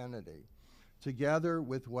identity, together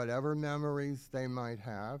with whatever memories they might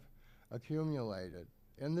have accumulated.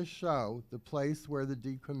 In the show, the place where the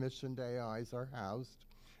decommissioned AIs are housed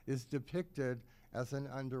is depicted as an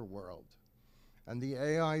underworld, and the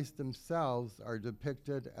AIs themselves are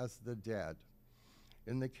depicted as the dead.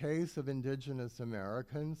 In the case of indigenous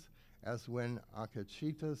Americans, as when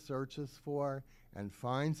Akachita searches for and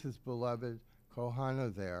finds his beloved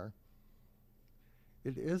Kohana there,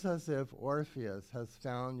 it is as if Orpheus has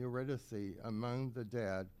found Eurydice among the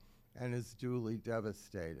dead and is duly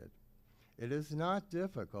devastated. It is not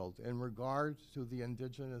difficult in regard to the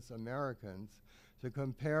indigenous Americans to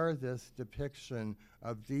compare this depiction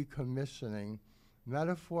of decommissioning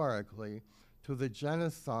metaphorically to the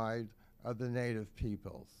genocide of the native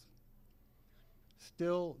peoples.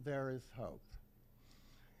 Still, there is hope.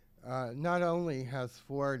 Not only has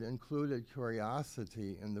Ford included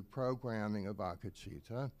curiosity in the programming of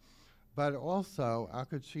Akachita, but also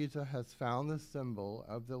Akachita has found the symbol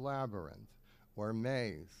of the labyrinth, or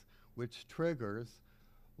maze, which triggers,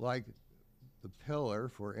 like the pillar,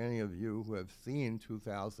 for any of you who have seen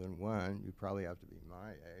 2001, you probably have to be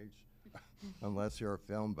my age, unless you're a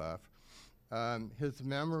film buff, his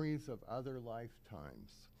memories of other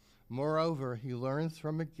lifetimes. Moreover, he learns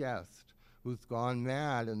from a guest who's gone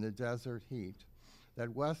mad in the desert heat that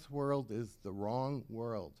Westworld is the wrong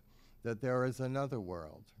world, that there is another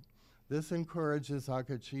world, This encourages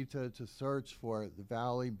Akachita to search for the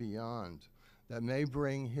valley beyond that may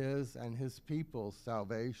bring his and his people's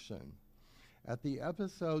salvation. At the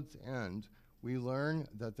episode's end, we learn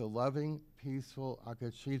that the loving, peaceful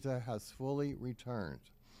Akachita has fully returned.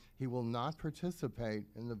 He will not participate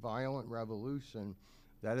in the violent revolution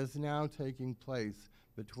that is now taking place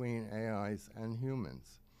between AIs and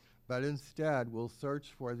humans, but instead will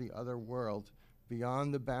search for the other world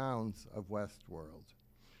beyond the bounds of Westworld.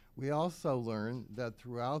 We also learn that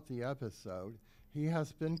throughout the episode, he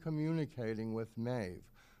has been communicating with Maeve,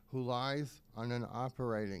 who lies on an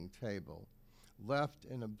operating table, left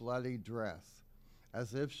in a bloody dress,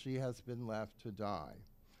 as if she has been left to die,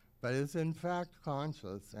 but is in fact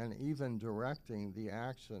conscious and even directing the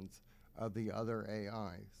actions of the other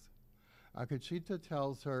AIs. Akachita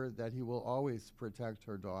tells her that he will always protect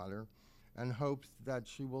her daughter and hopes that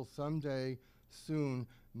she will someday soon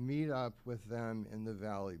meet up with them in the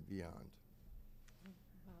valley beyond.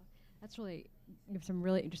 That's really, you have some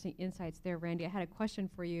really interesting insights there, Randy. I had a question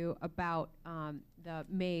for you about the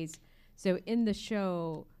maze. So in the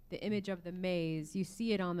show, the image of the maze, you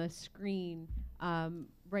see it on the screen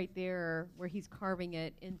right there where he's carving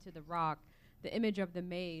it into the rock. The image of the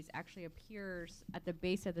maze actually appears at the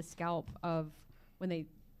base of the scalp of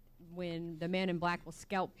when the man in black will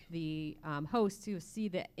scalp the host, to see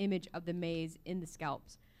the image of the maze in the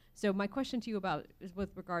scalps. So my question to you is with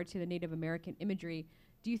regard to the Native American imagery,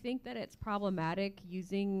 do you think that it's problematic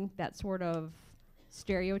using that sort of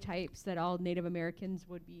stereotypes that all Native Americans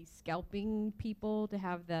would be scalping people to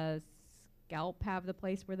have the scalp have the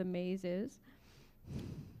place where the maze is?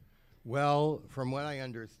 Well, from what I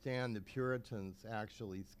understand, the Puritans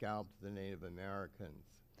actually scalped the Native Americans.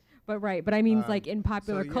 But I mean, like in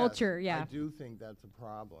popular so culture, yes, yeah. I do think that's a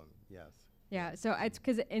problem, yes. Yeah, so it's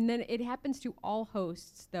and then it happens to all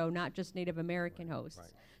hosts, though, not just Native American hosts.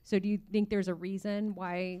 Right. So do you think there's a reason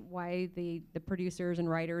why the producers and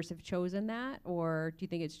writers have chosen that, or do you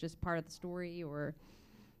think it's just part of the story, or?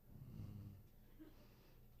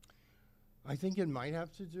 I think it might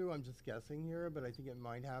have to do, I'm just guessing here, but I think it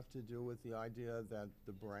might have to do with the idea that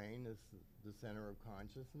the brain is the center of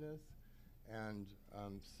consciousness. And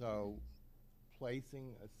so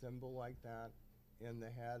placing a symbol like that in the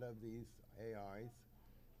head of these AIs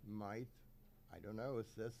might, I don't know,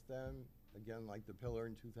 assist them, again, like the pillar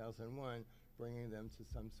in 2001, bringing them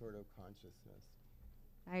to some sort of consciousness.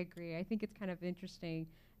 I agree. I think it's kind of interesting,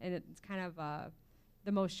 and it's kind of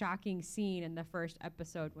the most shocking scene in the first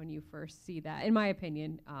episode when you first see that. In my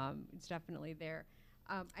opinion, it's definitely there.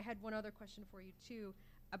 I had one other question for you, too,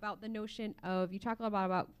 about the notion of, you talk a lot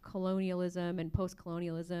about colonialism and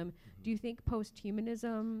post-colonialism. Mm-hmm. Do you think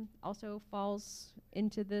post-humanism also falls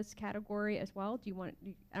into this category as well? Do you want,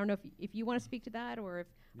 I don't know if you want to speak to that, or if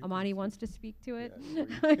Amani wants to speak to it. Yeah,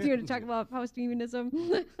 do you want to talk about post-humanism?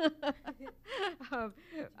 Do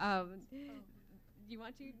you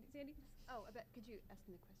want to, Sandy? Oh, I bet, could you ask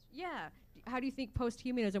me the question? Yeah. How do you think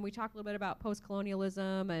post-humanism, we talked a little bit about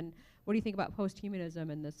post-colonialism, and what do you think about post-humanism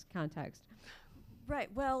in this context? Right.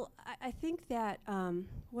 Well, I think that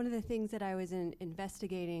one of the things that I was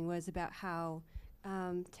investigating was about how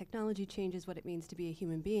technology changes what it means to be a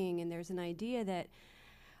human being. And there's an idea that,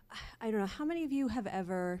 I don't know, how many of you have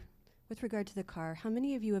ever, with regard to the car, how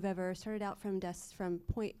many of you have ever started out from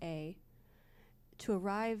point A to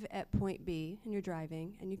arrive at point B, and you're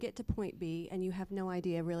driving, and you get to point B, and you have no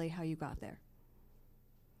idea really how you got there?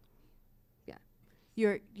 Yeah.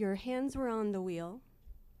 Your hands were on the wheel.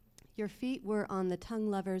 Your feet were on the tongue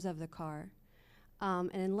levers of the car. And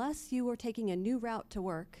unless you were taking a new route to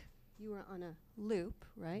work, you were on a loop,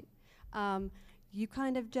 right? You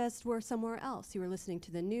kind of just were somewhere else. You were listening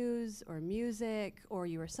to the news or music, or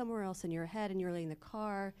you were somewhere else in your head, and you're letting the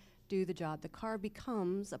car do the job. The car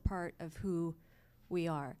becomes a part of who we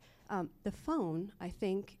are. The phone, I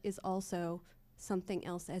think, is also something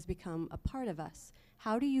else that has become a part of us.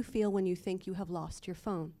 How do you feel when you think you have lost your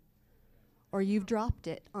phone? Or you've dropped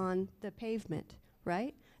it on the pavement,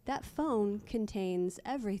 right? That phone contains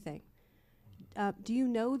everything. Do you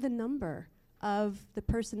know the number of the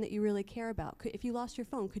person that you really care about? If you lost your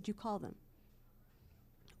phone, could you call them?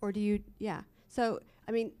 Or do you, yeah. So,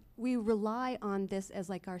 I mean, we rely on this as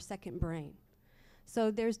like our second brain.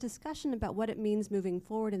 So there's discussion about what it means moving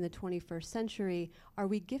forward in the 21st century. Are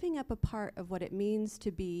we giving up a part of what it means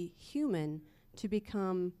to be human to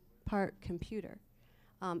become part computer?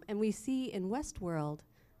 And we see in Westworld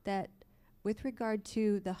that with regard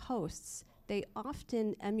to the hosts, they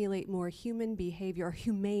often emulate more human behavior, or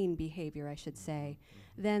humane behavior, I should say,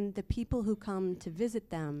 than the people who come to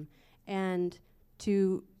visit them and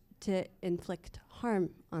to inflict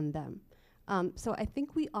harm on them. So I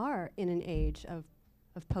think we are in an age of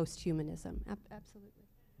post-humanism. Absolutely.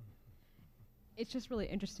 It's just really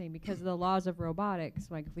interesting because the laws of robotics,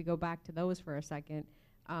 like if we go back to those for a second,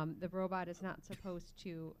 the robot is not supposed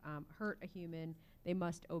to hurt a human. They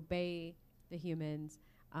must obey the humans,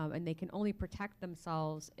 and they can only protect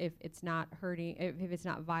themselves if it's not hurting, if it's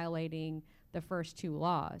not violating the first two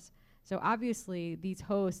laws. So obviously these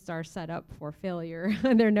hosts are set up for failure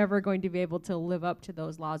and they're never going to be able to live up to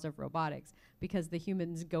those laws of robotics because the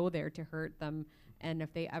humans go there to hurt them, and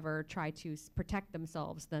if they ever try to protect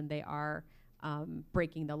themselves, then they are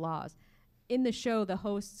breaking the laws. In the show, the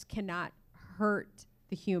hosts cannot hurt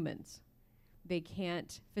the humans. They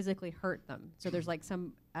can't physically hurt them. So there's like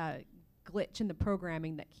some glitch in the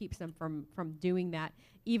programming that keeps them from doing that,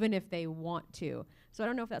 even if they want to. So I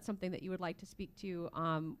don't know if that's something that you would like to speak to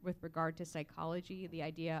with regard to psychology, the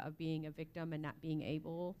idea of being a victim and not being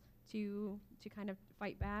able to kind of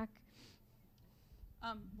fight back.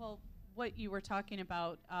 Well, what you were talking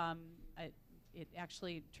about, it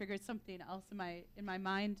actually triggered something else in my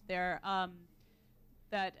mind there.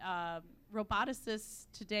 That roboticists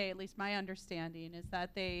today, at least my understanding, is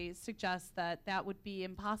that they suggest that would be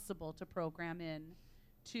impossible to program in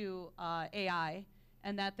to AI,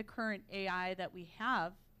 and that the current AI that we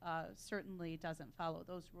have certainly doesn't follow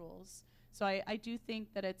those rules. So I do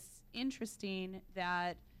think that it's interesting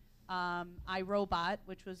that iRobot,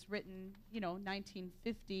 which was written,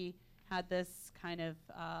 1950, had this kind of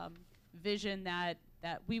vision that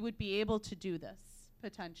we would be able to do this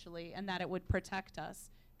potentially, and that it would protect us.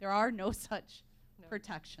 There are no such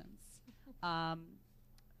protections.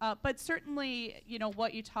 But certainly,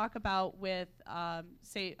 what you talk about with,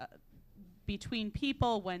 say, between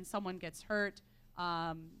people when someone gets hurt,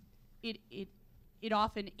 it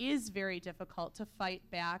often is very difficult to fight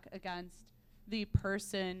back against the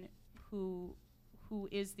person who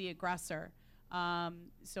is the aggressor.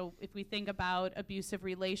 So if we think about abusive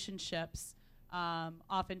relationships,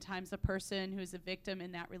 oftentimes a person who's a victim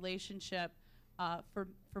in that relationship, for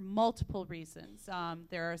multiple reasons.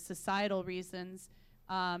 There are societal reasons,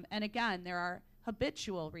 and again, there are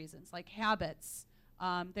habitual reasons, like habits.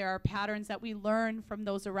 There are patterns that we learn from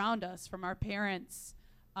those around us, from our parents,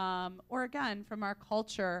 or again, from our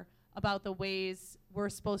culture about the ways we're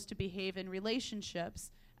supposed to behave in relationships,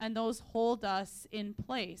 and those hold us in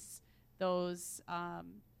place. Those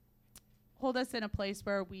hold us in a place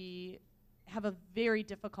where we have a very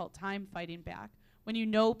difficult time fighting back. When you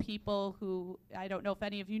know people who, I don't know if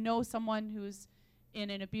any of you know someone who's in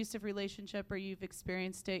an abusive relationship or you've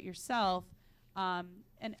experienced it yourself,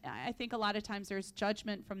 and I think a lot of times there's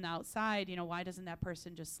judgment from the outside, why doesn't that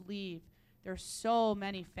person just leave? There's so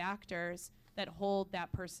many factors that hold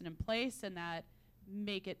that person in place and that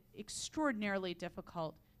make it extraordinarily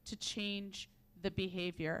difficult to change the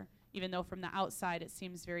behavior, even though from the outside it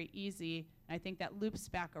seems very easy. And I think that loops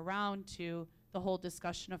back around to the whole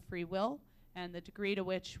discussion of free will and the degree to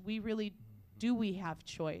which we really we have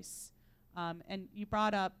choice. And you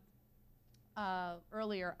brought up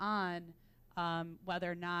earlier on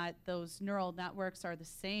whether or not those neural networks are the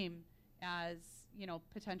same as,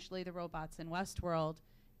 potentially the robots in Westworld.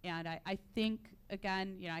 And I think,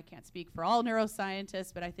 again, I can't speak for all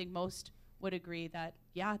neuroscientists, but I think most would agree that,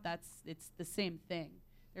 yeah, it's the same thing.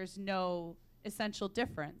 There's no essential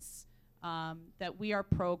difference, that we are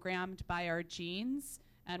programmed by our genes,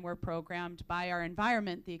 and we're programmed by our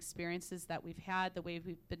environment, the experiences that we've had, the way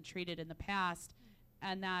we've been treated in the past,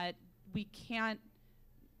 and that we can't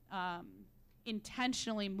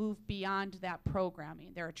intentionally move beyond that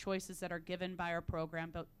programming. There are choices that are given by our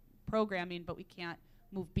programming, but we can't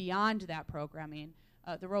move beyond that programming.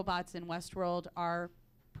 The robots in Westworld are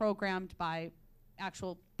programmed by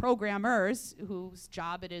actual programmers whose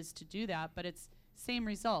job it is to do that, but it's same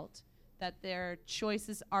result, that their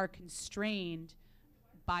choices are constrained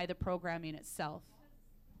by the programming itself.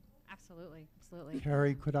 Absolutely, absolutely.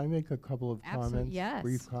 Carrie, could I make a couple of comments? Yes.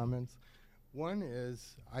 Brief comments. One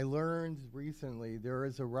is, I learned recently there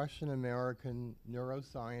is a Russian-American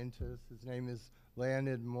neuroscientist. His name is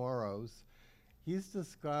Leonid Moros. He's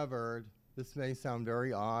discovered, this may sound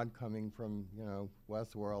very odd coming from,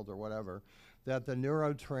 Westworld or whatever, that the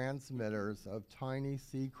neurotransmitters of tiny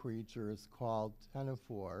sea creatures called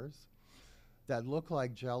ctenophores that look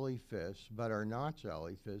like jellyfish but are not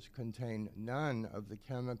jellyfish contain none of the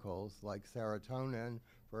chemicals like serotonin,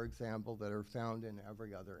 for example, that are found in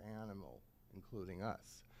every other animal, including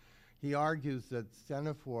us. He argues that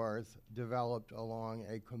ctenophores developed along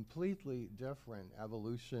a completely different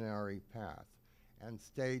evolutionary path and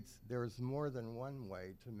states there's more than one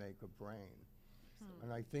way to make a brain.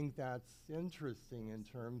 And I think that's interesting in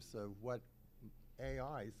terms of what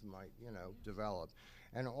AIs might, develop.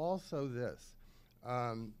 And also this,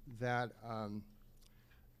 that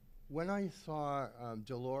when I saw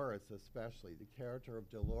Dolores, especially, the character of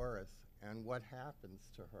Dolores, and what happens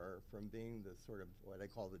to her from being the sort of what I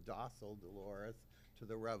call the docile Dolores to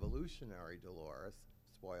the revolutionary Dolores,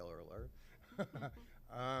 spoiler alert,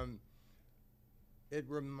 it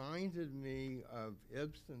reminded me of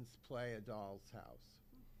Ibsen's play A Doll's House.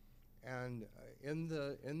 And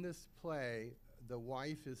in this play, the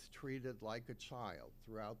wife is treated like a child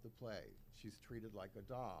throughout the play. She's treated like a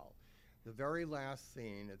doll. The very last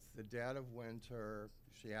scene, it's the dead of winter.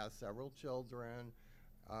 She has several children.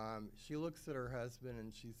 She looks at her husband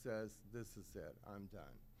and she says, "This is it, I'm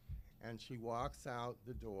done." And she walks out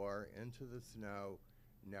the door into the snow,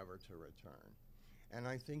 never to return. And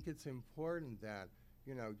I think it's important that,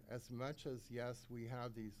 as much as, yes, we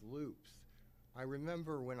have these loops, I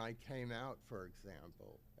remember when I came out, for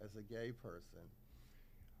example, as a gay person,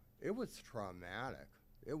 it was traumatic.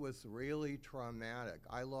 It was really traumatic.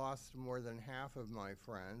 I lost more than half of my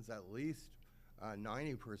friends, at least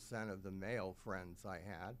 90% of the male friends I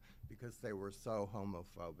had, because they were so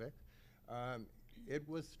homophobic. It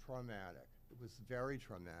was traumatic. It was very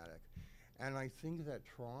traumatic. And I think that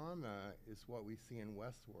trauma is what we see in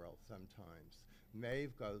Westworld sometimes.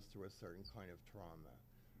 Maeve goes through a certain kind of trauma.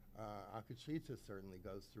 Akachita certainly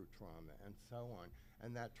goes through trauma, and so on.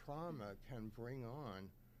 And that trauma can bring on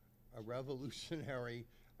a revolutionary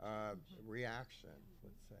reaction,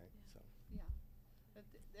 let's say. So. Yeah.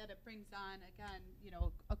 That it brings on, again,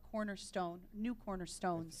 a cornerstone, new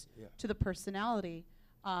cornerstones to the personality.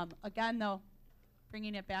 Again, though,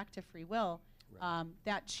 bringing it back to free will,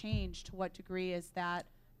 that change, to what degree is that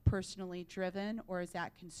personally driven, or is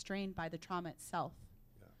that constrained by the trauma itself?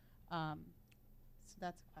 Yeah. So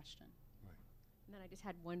that's a question. Right. And then I just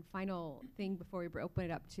had one final thing before we open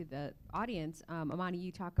it up to the audience. Amani,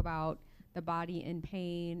 you talk about the body in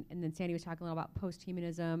pain, and then Sandy was talking a little about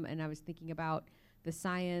post-humanism, and I was thinking about the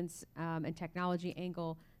science and technology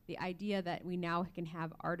angle, the idea that we now can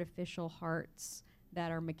have artificial hearts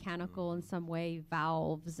that are mechanical in some way,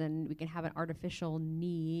 valves, and we can have an artificial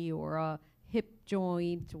knee or a hip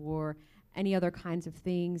joint or any other kinds of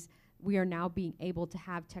things. We are now being able to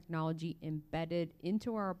have technology embedded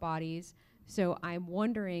into our bodies. So I'm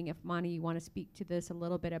wondering if, Mani, you want to speak to this a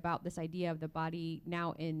little bit about this idea of the body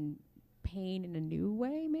now in pain in a new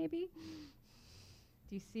way, maybe?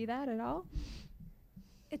 Do you see that at all?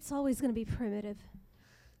 It's always going to be primitive.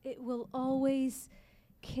 It will always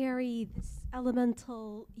carry this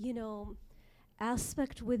elemental,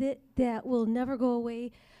 aspect with it that will never go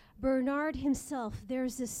away. Bernard himself,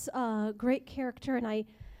 there's this great character, and I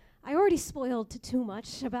already spoiled too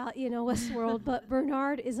much about, Westworld, but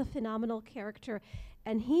Bernard is a phenomenal character,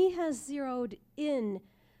 and he has zeroed in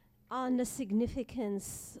on the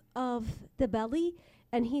significance of the belly,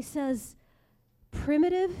 and he says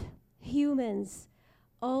primitive humans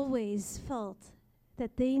always felt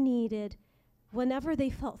that they needed, whenever they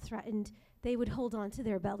felt threatened, they would hold on to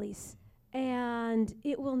their bellies. And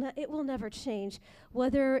it will never change,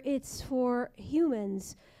 whether it's for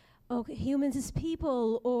humans, humans as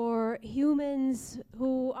people, or humans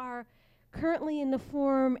who are currently in the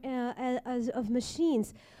form of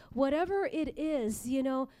machines. Whatever it is,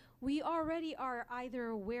 we already are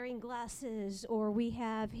either wearing glasses or we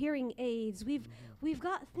have hearing aids. We've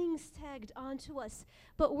got things tagged onto us,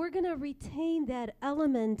 but we're going to retain that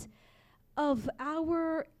element of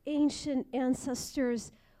our ancient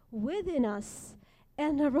ancestors within us,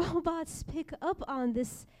 and the robots pick up on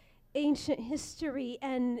this ancient history,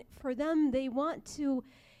 and for them, they want to,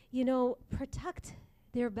 protect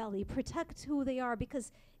their belly, protect who they are,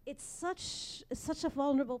 because it's such a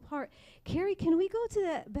vulnerable part. Carrie, can we go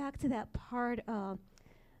to back to that part? Yeah,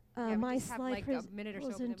 my we just have slide like a minute or so,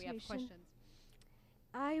 but then we have presentation. questions.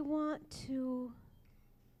 I want to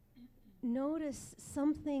notice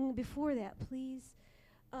something before that, please.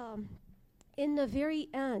 In the very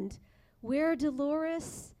end, where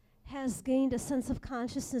Dolores has gained a sense of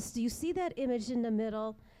consciousness, do you see that image in the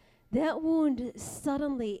middle? That wound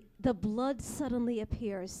suddenly, the blood suddenly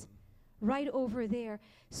appears right over there.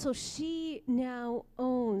 So she now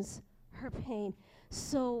owns her pain.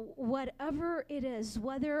 So whatever it is,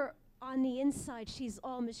 whether on the inside she's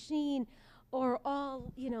all machine or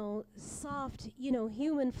all, soft,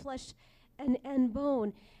 human flesh and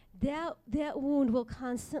bone, that wound will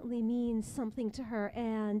constantly mean something to her,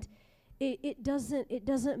 and it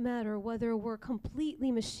doesn't matter whether we're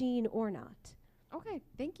completely machine or not. Okay,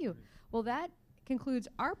 thank you. Well, that concludes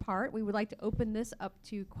our part. We would like to open this up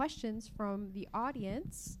to questions from the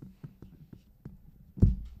audience.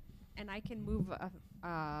 And I can move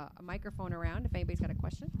a microphone around if anybody's got a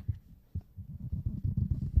question.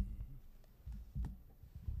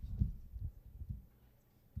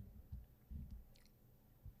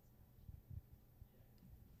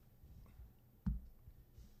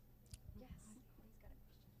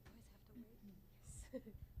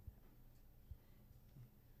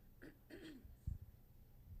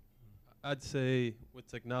 I'd say with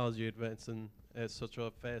technology advancing at such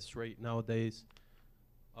a fast rate nowadays,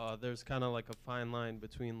 there's kind of like a fine line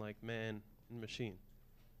between like man and machine.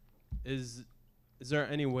 Is there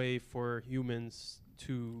any way for humans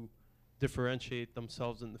to differentiate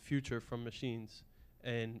themselves in the future from machines,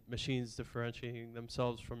 and machines differentiating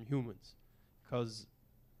themselves from humans? Because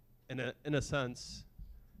in a sense,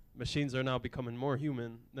 machines are now becoming more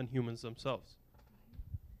human than humans themselves.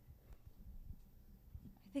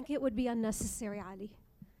 I think it would be unnecessary, Ali.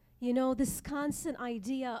 You know, this constant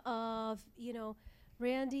idea of, you know,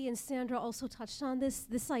 Randy and Sandra also touched on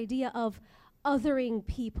this idea of othering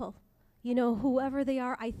people, you know, whoever they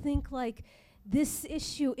are. I think like this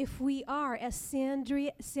issue, if we are, as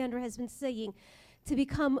Sandra has been saying, to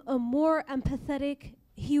become a more empathetic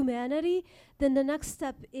humanity, then the next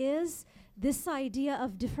step is this idea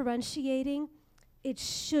of differentiating. It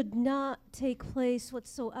should not take place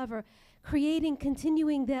whatsoever.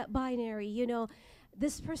 Continuing that binary, you know,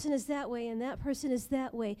 this person is that way and that person is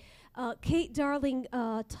that way. Kate Darling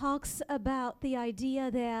talks about the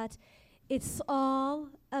idea that it's all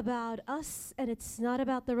about us and it's not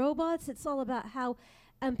about the robots. It's all about how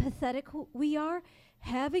empathetic we are.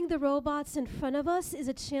 Having the robots in front of us is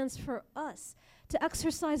a chance for us to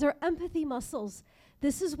exercise our empathy muscles.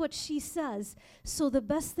 This is what she says. So the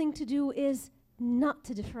best thing to do is not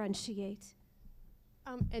to differentiate.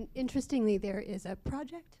 And interestingly, there is a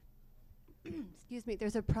project. Excuse me.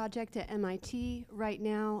 There's a project at MIT right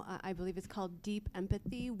now. I believe it's called Deep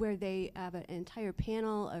Empathy, where they have an entire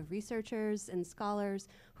panel of researchers and scholars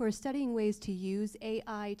who are studying ways to use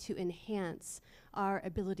AI to enhance our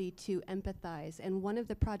ability to empathize. And one of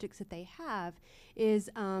the projects that they have is,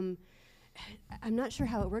 I'm not sure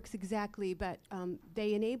how it works exactly, but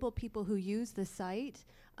they enable people who use the site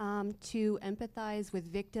to empathize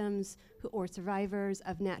with victims or survivors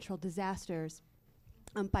of natural disasters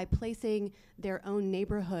by placing their own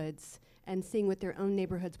neighborhoods and seeing what their own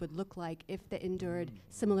neighborhoods would look like if they endured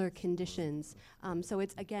similar conditions. So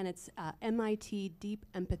it's MIT Deep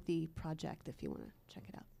Empathy Project, if you want to check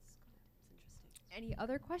it out. It's interesting. Any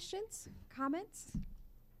other questions, comments?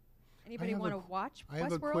 Anybody want to watch Westworld? I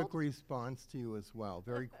have a quick response to you as well,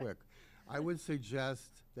 very quick. I would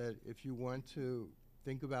suggest that if you want to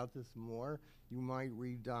think about this more, you might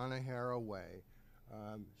read Donna Haraway.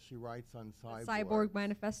 She writes on cyborg. Cyborg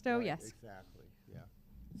Manifesto, right, yes. Exactly, yeah.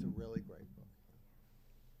 It's a really great book.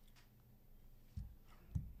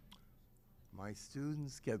 My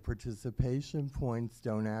students get participation points,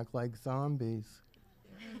 don't act like zombies.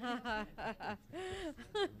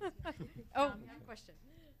 Oh, question.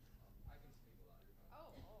 Oh,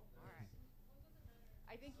 all right.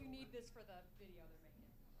 I think you need this for the video they're making.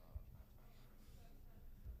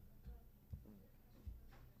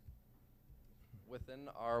 Within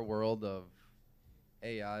our world of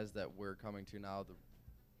AIs that we're coming to now, the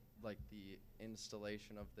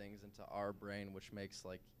installation of things into our brain, which makes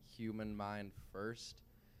like human mind first,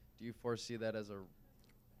 do you foresee that as a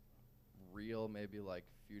real, maybe like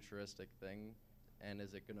futuristic thing? And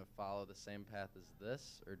is it going to follow the same path as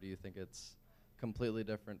this, or do you think it's completely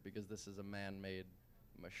different because this is a man-made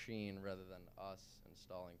machine rather than us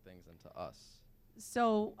installing things into us?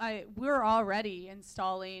 So we're already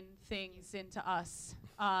installing things into us,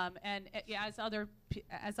 and as other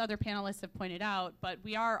panelists have pointed out, but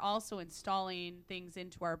we are also installing things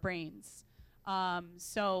into our brains.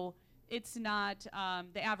 So it's not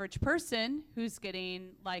the average person who's getting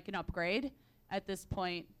like an upgrade at this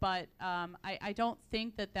point, but I don't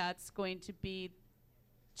think that that's going to be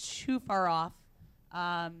too far off.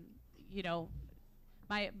 You know,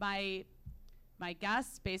 my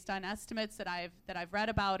guess, based on estimates that I've read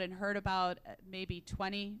about and heard about, maybe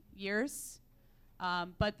 20 years.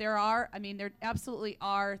 But there absolutely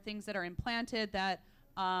are things that are implanted that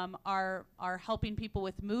are helping people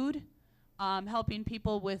with mood, helping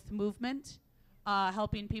people with movement,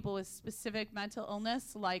 helping people with specific mental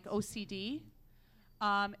illness like OCD.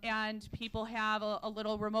 And people have a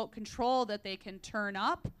little remote control that they can turn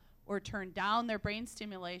up or turn down their brain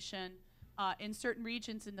stimulation in certain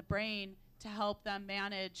regions in the brain to help them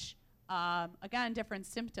manage, again, different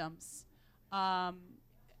symptoms.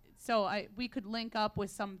 So we could link up with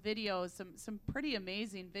some videos, some pretty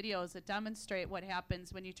amazing videos that demonstrate what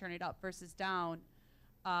happens when you turn it up versus down.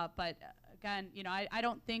 But again, you know, I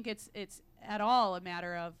don't think it's at all a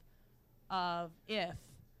matter of if.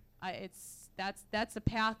 That's a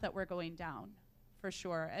path that we're going down, for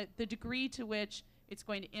sure. The degree to which it's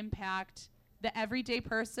going to impact the everyday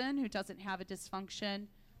person who doesn't have a dysfunction,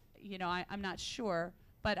 I'm not sure.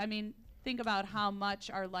 But I mean, think about how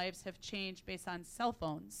much our lives have changed based on cell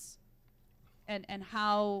phones, and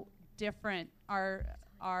how different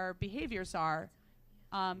our behaviors are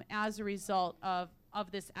as a result of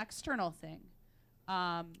this external thing.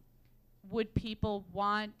 Would people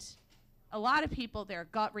want? A lot of people, their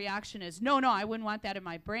gut reaction is, no, I wouldn't want that in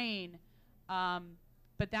my brain.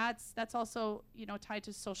 But that's also tied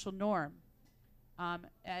to social norm.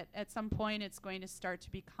 At some point, it's going to start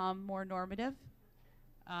to become more normative.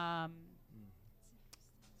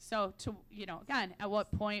 So again, at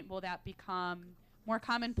what point will that become more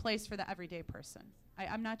commonplace for the everyday person?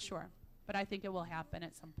 I'm not sure, but I think it will happen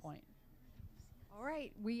at some point. All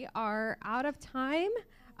right, we are out of time,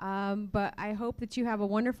 but I hope that you have a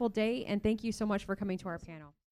wonderful day, and thank you so much for coming to our panel.